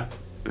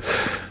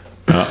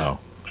 Uh-oh.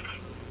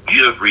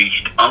 You have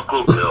reached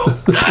Uncle Bill.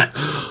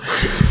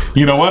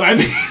 You know what? I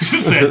think he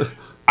just said,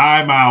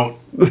 I'm out.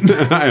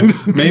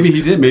 Maybe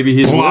he did. Maybe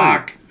he's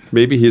Block. worried.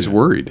 Maybe he's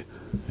worried.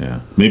 Yeah.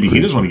 Maybe he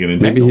doesn't want to get in.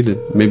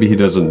 Maybe he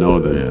doesn't know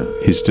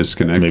that he's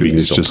disconnected. Maybe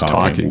he's still just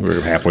talking.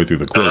 We're halfway through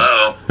the quiz.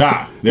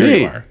 Hello. There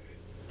Hey. you are.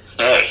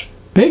 Hey,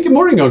 Hey, good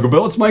morning, Uncle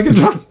Bill. It's Mike and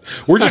John.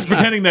 We're just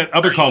pretending that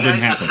other are call you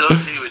didn't guys happen.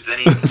 associated with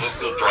any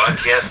local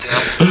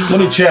broadcasting? Let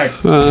me check.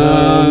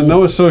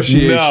 No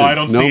association. No, I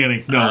don't see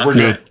any. No, we're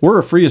good. We're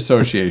a free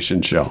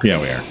association show.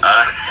 Yeah, we are.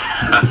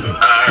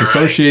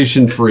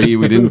 Association free.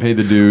 We didn't pay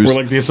the dues. We're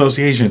like the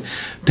association.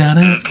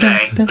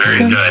 Okay, very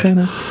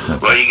good.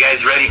 Well, you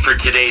guys ready for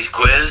today's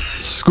quiz?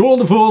 School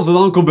to Fools with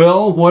Uncle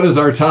Bill. What is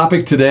our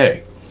topic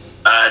today?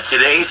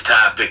 Today's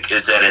topic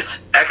is that it's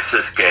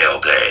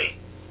Exascale Day.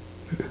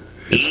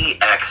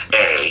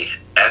 EXASCALE.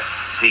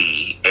 It's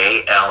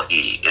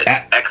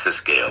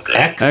Exascale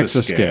Day.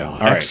 Exascale.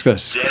 All right.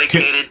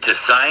 Dedicated to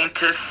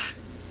scientists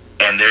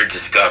and their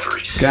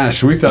discoveries.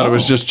 Gosh, we thought it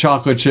was just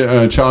chocolate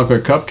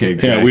cupcake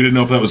day. Yeah, we didn't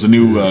know if that was a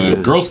new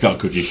Girl Scout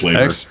cookie flavor.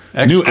 New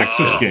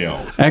Exascale.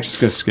 Exascale.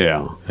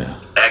 EXASCALE.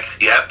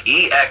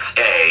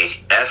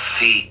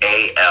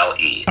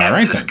 All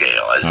right, then.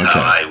 Exascale is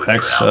how I would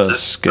pronounce it.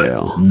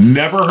 Exascale.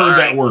 Never heard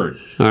that word.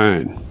 All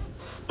right.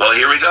 Well,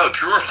 here we go.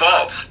 True or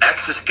false?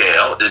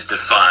 Exascale is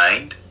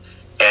defined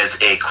as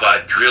a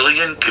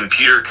quadrillion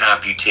computer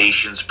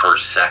computations per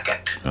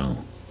second. Oh.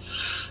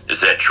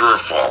 Is that true or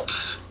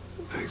false?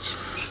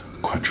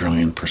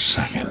 Quadrillion per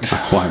second.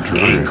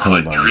 Quadrillion.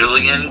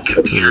 Quadrillion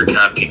computer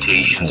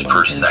computations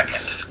per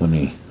second. Let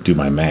me do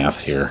my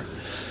math here.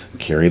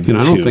 Carry the I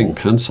two. don't think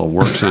pencil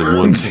works on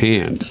one's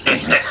hand.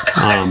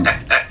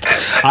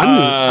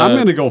 I'm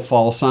going to go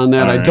false on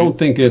that. all I right. don't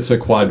think it's a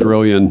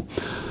quadrillion.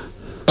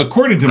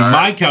 According to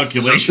my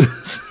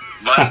calculations,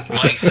 Mike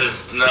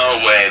says, no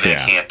way, that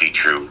Yeah. can't be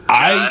true.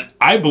 John?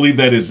 I believe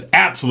that is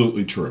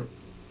absolutely true.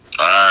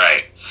 All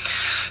right.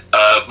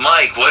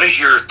 Mike, what is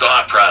your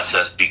thought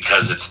process?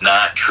 Because it's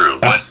not true.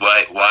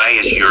 Why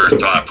is your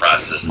thought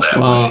process that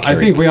way? I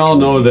think we all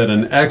know that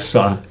an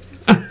exa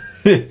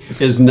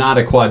is not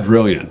a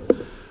quadrillion.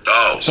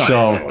 Oh,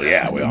 So,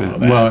 yeah, we all know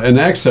that. well, an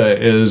exa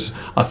is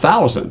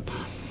 1,000.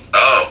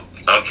 oh,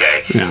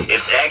 okay. Yeah.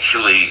 It's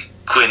actually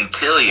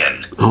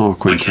quintillion, Oh,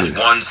 which is quintillion.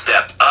 one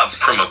step up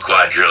from a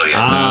quadrillion.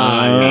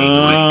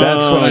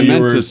 That's what I you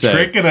meant were to say.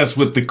 tricking us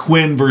with the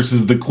quin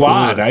versus the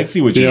quad. I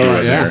see what you're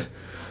doing there.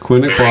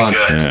 Quin and Very quad.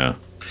 good. Yeah.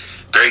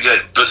 Very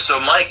good. But so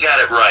Mike got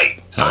it right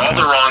for all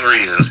the wrong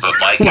reasons, but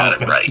Mike got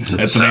it right.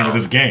 That's the name of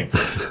this game.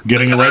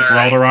 Getting it right for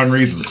all the wrong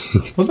reasons.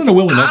 Wasn't that a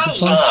Willie Nelson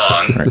song?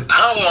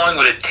 How long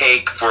would it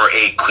take for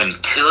a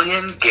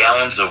quintillion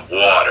gallons of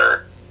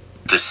water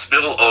to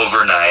spill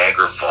over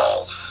Niagara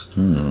Falls?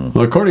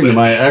 Well, according to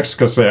my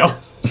Excasale.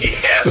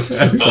 Yes.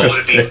 Well, would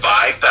it be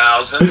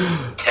 5,000,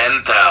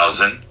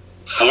 10,000,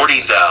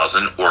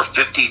 40,000, or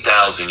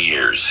 50,000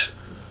 years?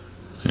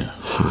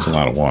 That's a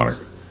lot of water.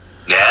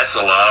 That's a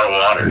lot of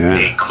water. Yeah.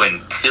 A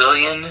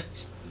quintillion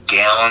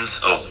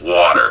gallons of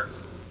water.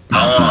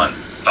 How long?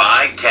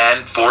 5,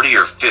 10, 40,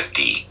 or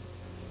 50?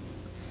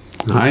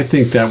 I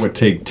think that would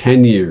take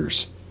 10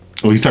 years.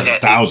 Well, he's talking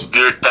thousands.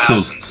 There are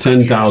thousands.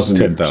 10,000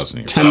 years. 10,000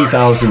 years.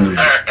 10,000 years.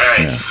 All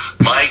right.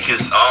 Mike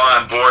is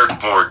all on board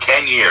for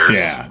 10 years.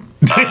 Yeah.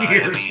 10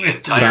 years. The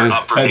entire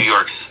upper New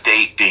York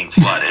State being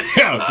flooded.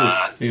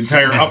 Yeah, the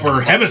entire upper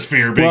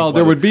hemisphere being Well,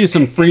 there would be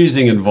some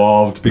freezing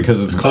involved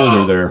because it's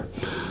colder there.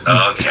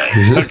 Okay.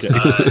 Thanks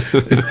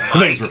for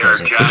Mike or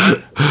John?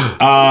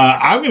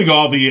 I'm going to go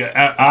all the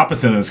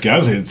opposite of this guy. I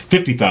would say it's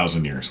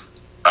 50,000 years.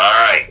 All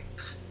right.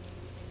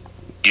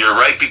 You're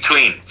right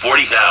between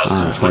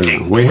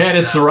 40,000. We had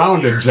it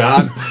surrounded,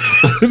 John.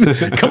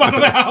 Come out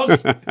of the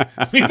house.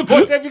 Me and the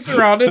boys have you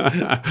surrounded.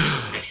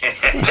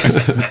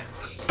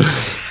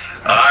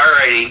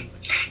 Alrighty.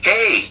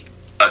 Hey,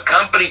 a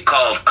company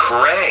called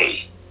Cray,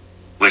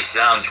 which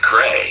sounds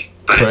Cray,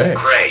 but it's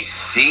Cray,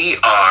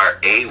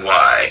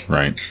 C-R-A-Y,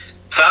 Right.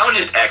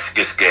 founded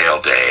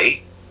Exascale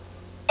Day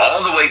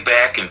all the way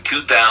back in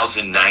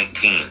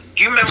 2019.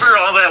 Do you remember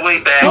all that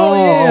way back?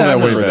 Oh, that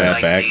way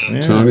back. Yeah.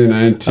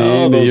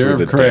 2019, the those year were of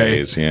the Cray.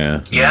 days,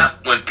 yeah. Yeah,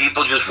 when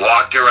people just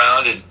walked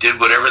around and did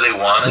whatever they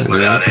wanted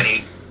without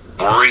any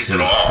worries at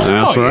all.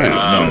 That's right.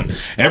 No.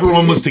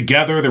 Everyone was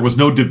together. There was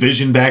no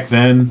division back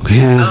then.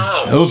 Yeah.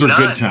 No, Those were none.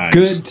 good times.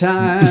 Good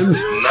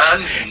times.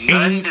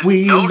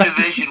 No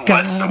division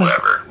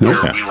whatsoever.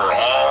 Nope. We were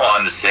all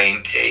on the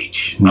same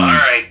page. All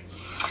right.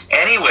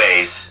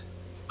 Anyways,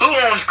 who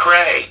owns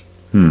Cray?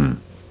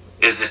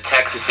 Is it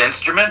Texas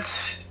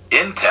Instruments,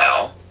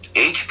 Intel,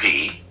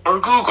 HP, or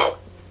Google?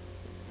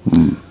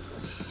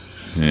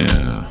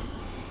 Yeah.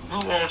 Who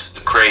owns the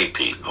Cray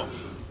people?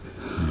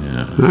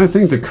 I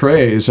think the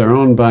Crays are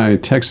owned by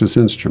Texas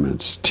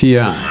Instruments, TI.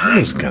 I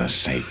was going to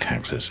say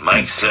Texas.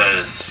 Mike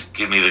says,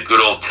 give me the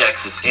good old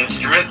Texas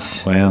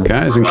Instruments. Well,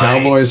 Guys in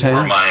Cowboys Where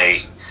hats. my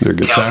Their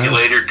guitars.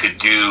 calculator could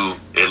do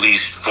at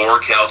least 4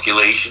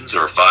 calculations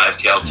or 5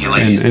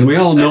 calculations. And we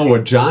per all know second.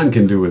 what John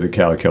can do with a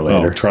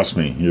calculator. oh, trust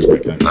me. Here's my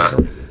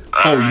calculator.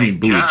 All You right, mean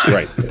boobs, John.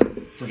 right.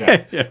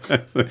 Forgot.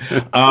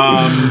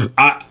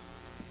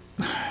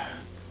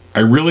 I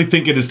really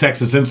think it is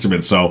Texas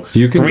Instruments. So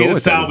You can for me go to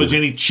with that, salvage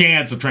any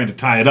chance of trying to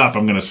tie it up,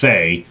 I'm going to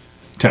say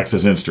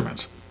Texas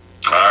Instruments.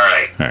 All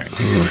right. All right.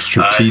 It's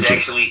Strategic.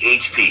 actually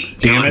HP.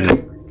 Damn it.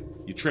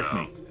 You tricked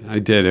me. I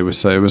did. It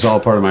was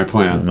all part of my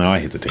plan. No, I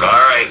hate the tape. All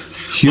right.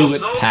 Hewlett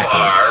so Packard.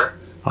 far,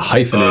 A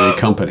hyphenated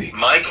company.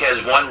 Mike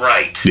has one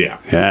right. Yeah.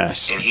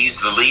 Yes. And he's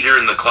the leader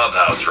in the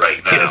clubhouse right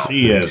now. Yes,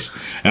 he is.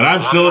 And I'm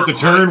still at the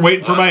turn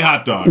waiting for my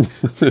hot dog.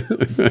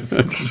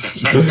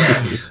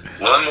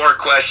 One more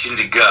question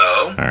to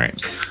go. All right.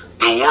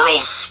 The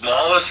world's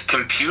smallest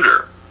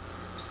computer,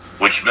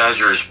 which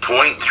measures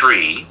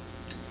 0.3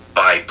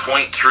 by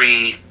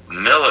 0.3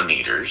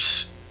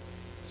 millimeters,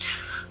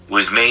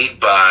 was made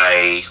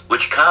by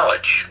which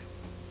college?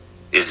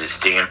 Is it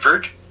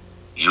Stanford,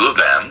 U of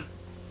M,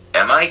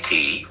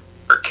 MIT,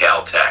 or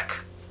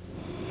Caltech?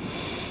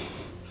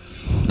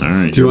 All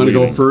right. Do you want to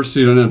go first so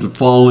you don't have to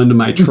fall into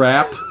my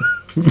trap?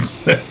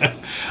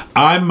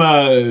 I'm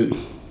going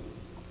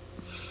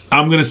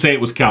to say it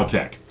was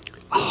Caltech.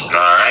 All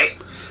right.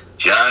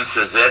 John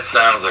says that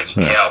sounds like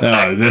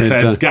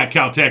Caltech. It's got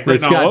Caltech written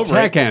It's all got over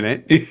tech it. in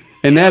it.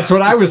 And that's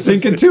what I was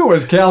thinking too,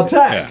 was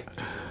Caltech. Yeah.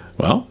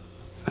 Well,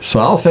 So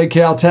I'll say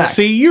Caltech.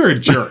 see, you're a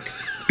jerk.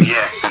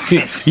 Yeah.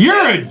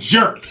 You're a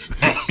jerk.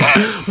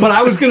 But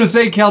I was going to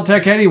say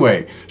Caltech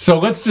anyway. So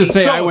let's just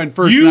say I went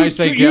first and I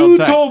say You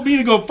Caltech. told me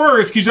to go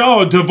first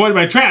because to avoid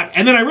my trap,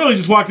 and then I really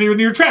just walked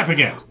into your trap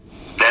again.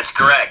 That's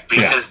correct,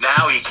 because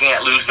now he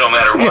can't lose no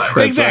matter what.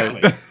 Right?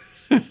 Exactly.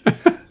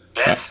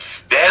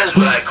 That is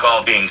what I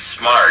call being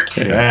smart.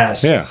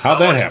 Yes. Yeah. How'd that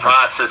Someone's happen?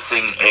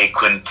 processing a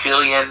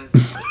quintillion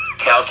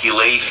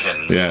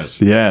calculations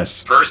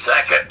Yes. per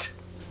second.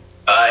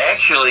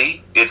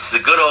 Actually, it's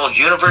the good old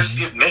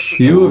University of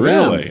Michigan. U of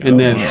Really? M. And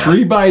then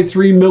 3 by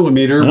 3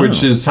 millimeter,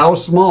 which is how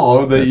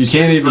small that you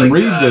can't even like,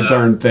 read the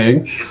darn thing.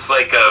 It's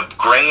like a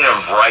grain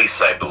of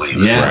rice, I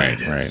believe. Yeah. Right.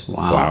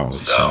 Wow.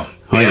 So,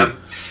 yeah.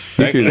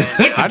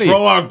 That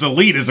control alt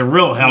delete is a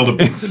real hell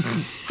to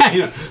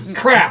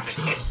Crap.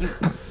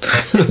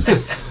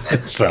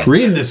 so.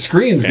 Reading the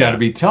screen's got to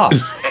be tough.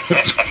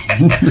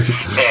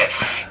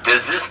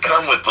 does this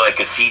come with like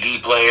a CD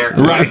player?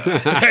 Right.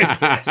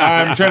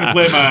 I'm trying to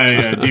play my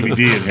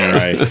DVD in here.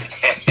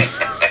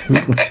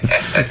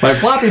 My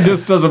floppy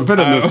disk doesn't fit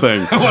in this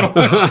thing. Well,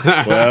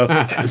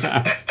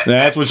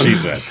 that's what she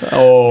said.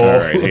 Oh. All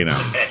right. Hey now.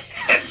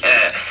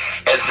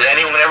 Has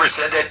anyone ever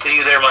said that to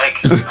you there, Mike?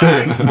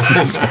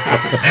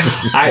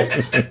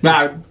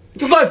 Now,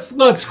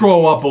 let's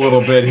scroll up a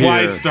little bit here.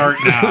 Why start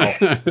now?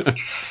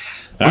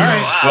 All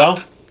right. Well,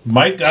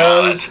 Mike,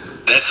 that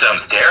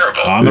sounds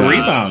terrible. on the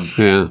rebound.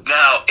 Yeah.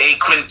 Now, a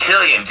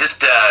quintillion,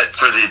 just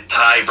for the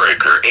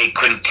tiebreaker, a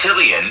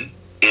quintillion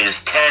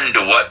is 10 to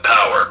what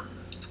power?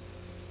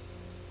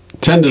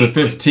 10 to the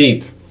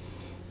 15th.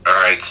 All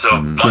right,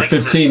 so Mike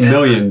 15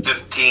 million.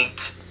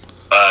 15th.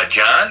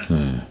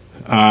 John?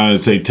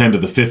 I'd say 10 to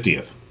the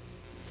 50th.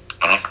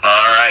 All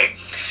right.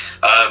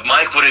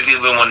 Mike would have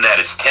been the one that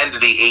it's 10 to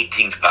the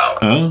 18th power.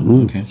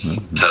 Oh, okay.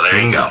 So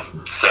there you go.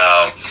 So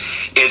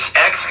it's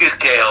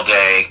Exascale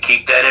Day.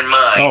 Keep that in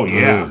mind. Oh,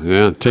 yeah.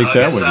 Yeah, take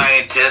that with you.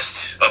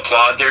 Scientists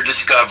applaud their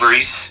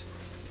discoveries,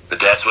 but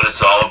that's what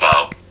it's all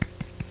about.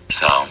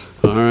 So.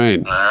 All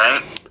right.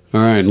 All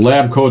right.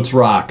 Lab coats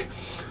rock.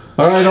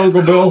 All right,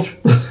 Uncle Bill.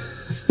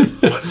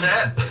 What's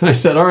that? I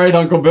said, all right,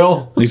 Uncle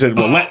Bill. He said,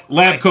 well,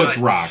 lab coats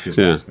rock.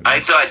 Yeah. I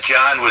thought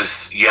John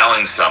was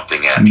yelling something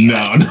at me.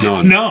 No. Okay.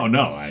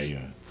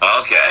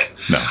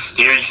 No.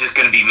 You're just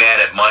going to be mad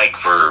at Mike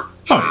for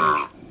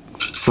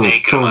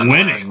snaking him on the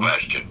winning. next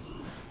question.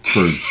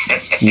 For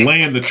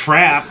laying the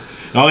trap.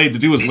 All he had to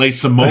do was lay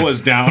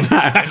Samoas down.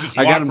 I just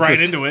walked right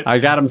into it. I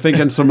got him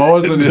thinking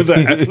Samoas, and he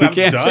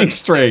can't think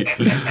straight.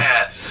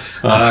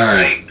 All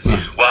right.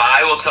 Well,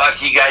 I will talk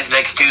to you guys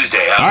next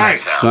Tuesday. All right.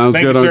 Sounds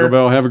Thank good, you, Uncle sir.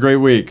 Bill. Have a great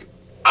week.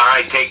 All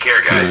right. Take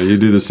care, guys. You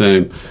do the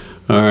same.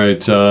 All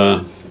right.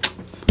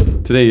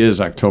 Today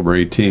is October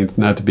 18th,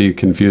 not to be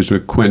confused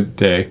with Quint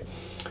Day.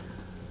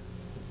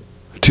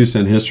 A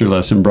 2-cent history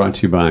lesson brought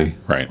to you by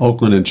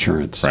Oakland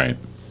Insurance. Right.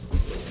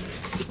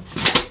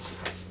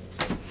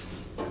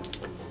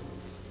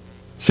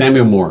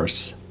 Samuel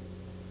Morse,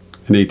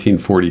 in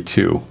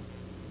 1842,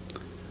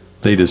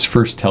 laid his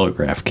first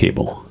telegraph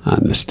cable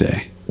on this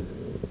day,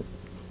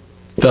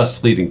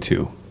 thus leading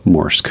to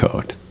Morse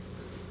code.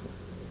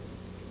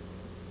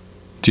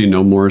 Do you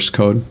know Morse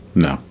code?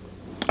 No.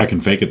 I can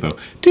fake it, though.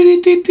 I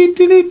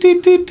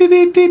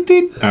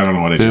don't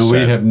know what I just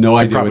said. We have no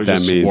idea I what that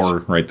just means. Swore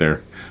right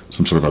there.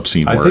 Some sort of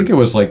obscene word. I think it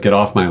was like, get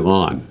off my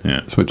lawn.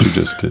 Yeah. That's what you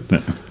just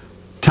did.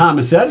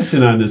 Thomas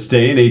Edison on this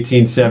day in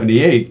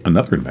 1878.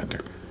 Another inventor.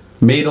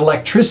 Made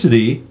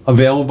electricity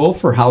available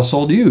for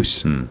household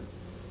use. And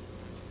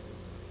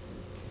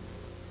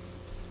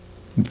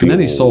then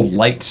he sold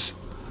lights.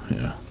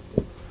 Yeah.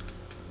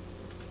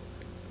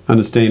 On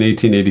this day in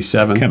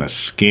 1887. What kind of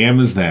scam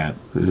is that?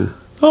 Yeah.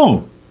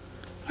 Oh,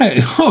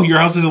 your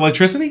house has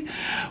electricity?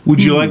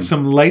 Would you like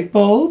some light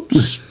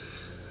bulbs?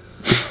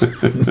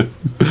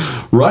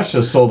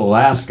 Russia sold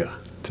Alaska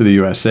to the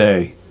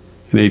USA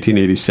in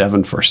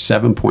 1887 for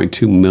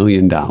 $7.2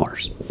 million.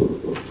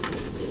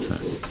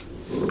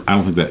 I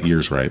don't think that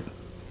year's right.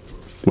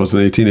 Was it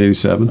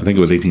 1887? I think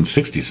it was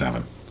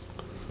 1867.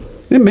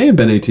 It may have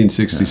been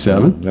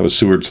 1867. That was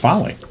Seward's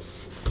Folly.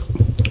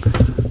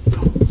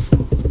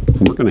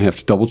 We're going to have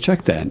to double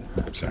check that.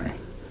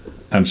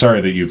 I'm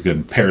sorry that you've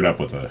been paired up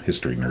with a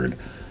history nerd.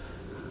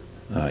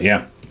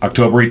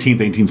 October 18th,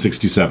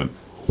 1867.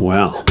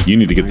 Wow. You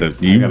need to get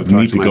that. You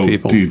need to go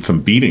do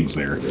some beatings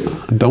there.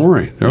 Don't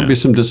worry. There will be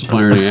some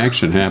disciplinary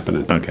action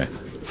happening. Okay.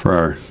 For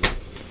our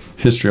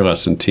history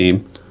lesson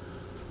team.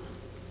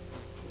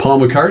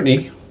 Paul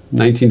McCartney,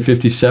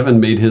 1957,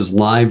 made his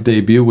live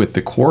debut with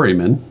the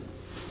Quarrymen.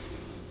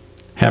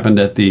 Happened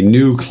at the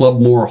new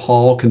Clubmoor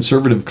Hall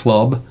Conservative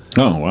Club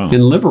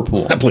in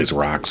Liverpool. That place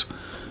rocks.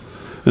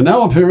 And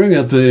now appearing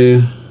at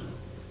the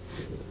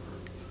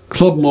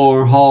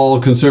Clubmoor Hall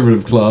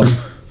Conservative Club,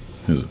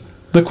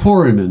 the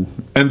Quarrymen.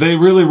 And they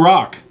really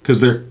rock,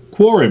 because they're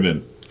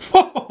Quarrymen.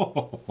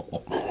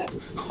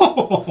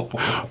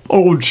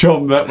 Oh,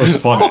 chum, that was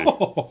funny.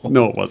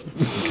 No, it wasn't.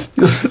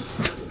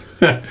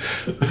 Hey,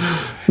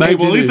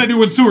 well, at least I knew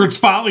what Seward's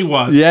Folly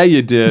was. Yeah,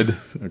 you did.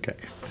 Okay.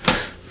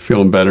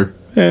 Feeling better.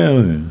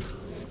 Yeah.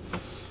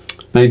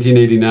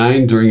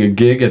 1989, during a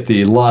gig at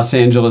the Los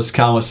Angeles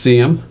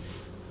Coliseum,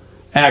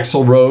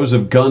 Axl Rose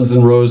of Guns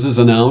N' Roses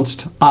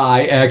announced,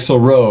 I,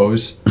 Axl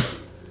Rose,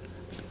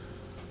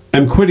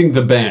 am quitting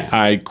the band.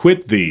 I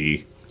quit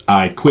thee.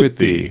 I quit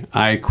thee.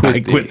 I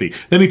quit thee.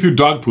 Then he threw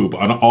dog poop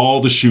on all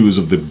the shoes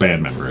of the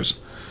band members.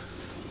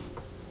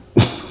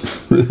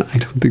 I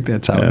don't think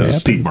that's how it happened.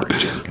 Steve Martin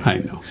joke. I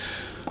know.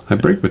 I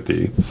break with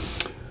thee.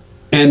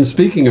 And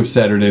speaking of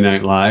Saturday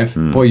Night Live,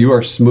 boy, you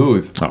are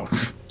smooth. Oh,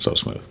 so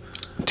smooth.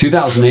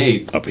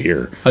 2008. Up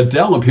here.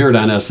 Adele appeared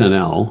on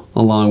SNL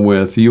along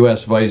with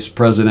U.S. Vice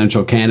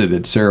Presidential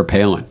candidate Sarah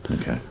Palin.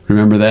 Okay.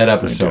 Remember that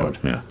episode?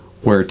 Yeah.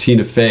 Where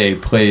Tina Fey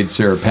played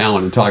Sarah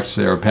Palin and talked to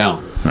Sarah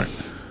Palin. Right.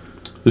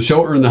 The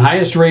show earned the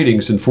highest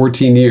ratings in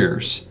 14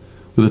 years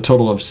with a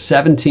total of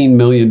 17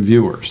 million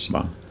viewers.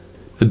 Wow.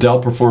 Adele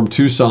performed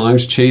 2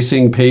 songs,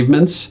 Chasing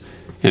Pavements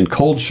and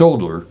Cold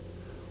Shoulder,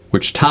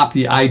 which topped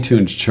the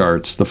iTunes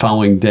charts the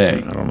following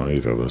day. I don't know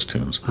either of those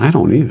tunes. I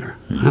don't either.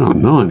 I don't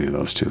know any of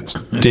those tunes.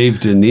 Dave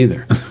didn't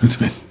either.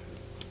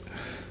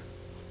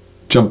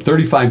 Jumped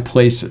 35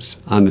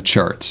 places on the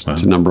charts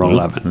to number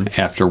 11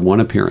 after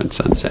one appearance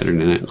on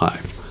Saturday Night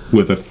Live.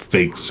 with a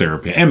fake Sarah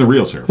Palin and the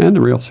real Sarah Palin. And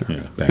the real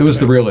Sarah. Yeah, it was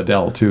the real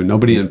Adele too.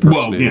 Nobody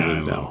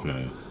impersonated Well, Adele.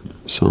 yeah.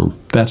 So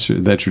that's your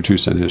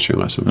 2-cent history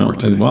lesson for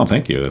today. Well,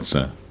 thank you. That's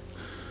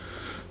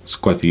it's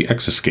quite the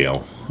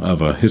exascale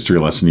of a history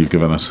lesson you've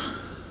given us.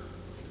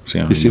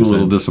 You seem a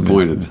little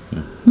disappointed.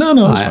 Yeah.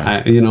 No, it's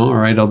fine. All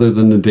right. Other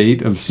than the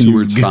date of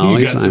Seward's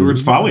Follies, you got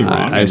Seward's Folly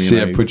wrong. I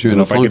see. I put you in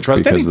a funk. I can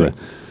trust anything.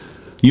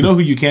 You know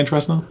who you can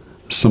trust though?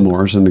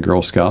 S'mores and the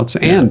Girl Scouts,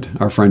 and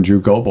our friend Drew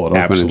Goebel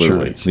at Oakland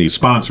Insurance. The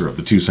sponsor of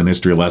the 2-cent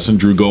history lesson,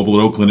 Drew Goebel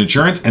at Oakland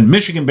Insurance, and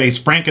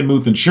Michigan-based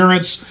Frankenmuth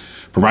Insurance,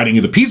 providing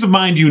you the peace of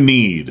mind you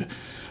need.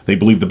 They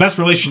believe the best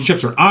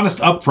relationships are honest,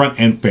 upfront,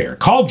 and fair.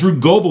 Call Drew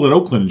Goebel at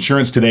Oakland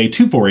Insurance today,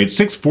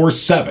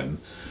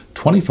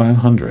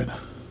 248-647-2500.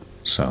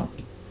 So,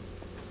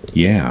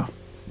 yeah.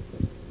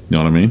 You know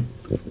what I mean?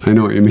 I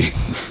know what you mean.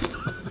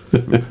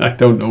 I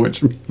don't know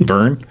what you mean.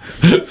 Vern?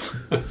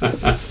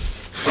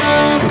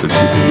 Another Two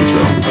Pennies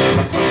reference.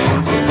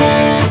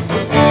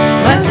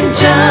 Mike and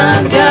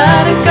John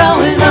got it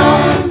going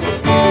on.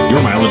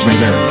 Your mileage may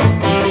vary.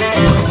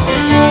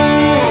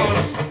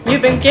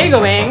 You've been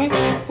giggling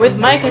with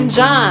Mike and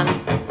John.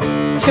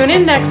 Tune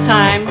in next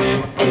time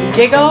and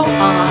giggle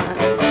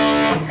on.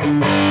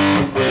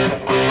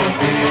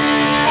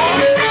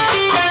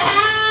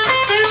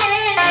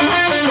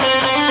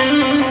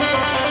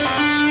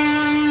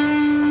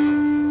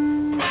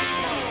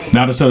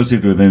 Not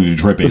associated with any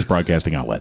Detroit-based broadcasting outlet.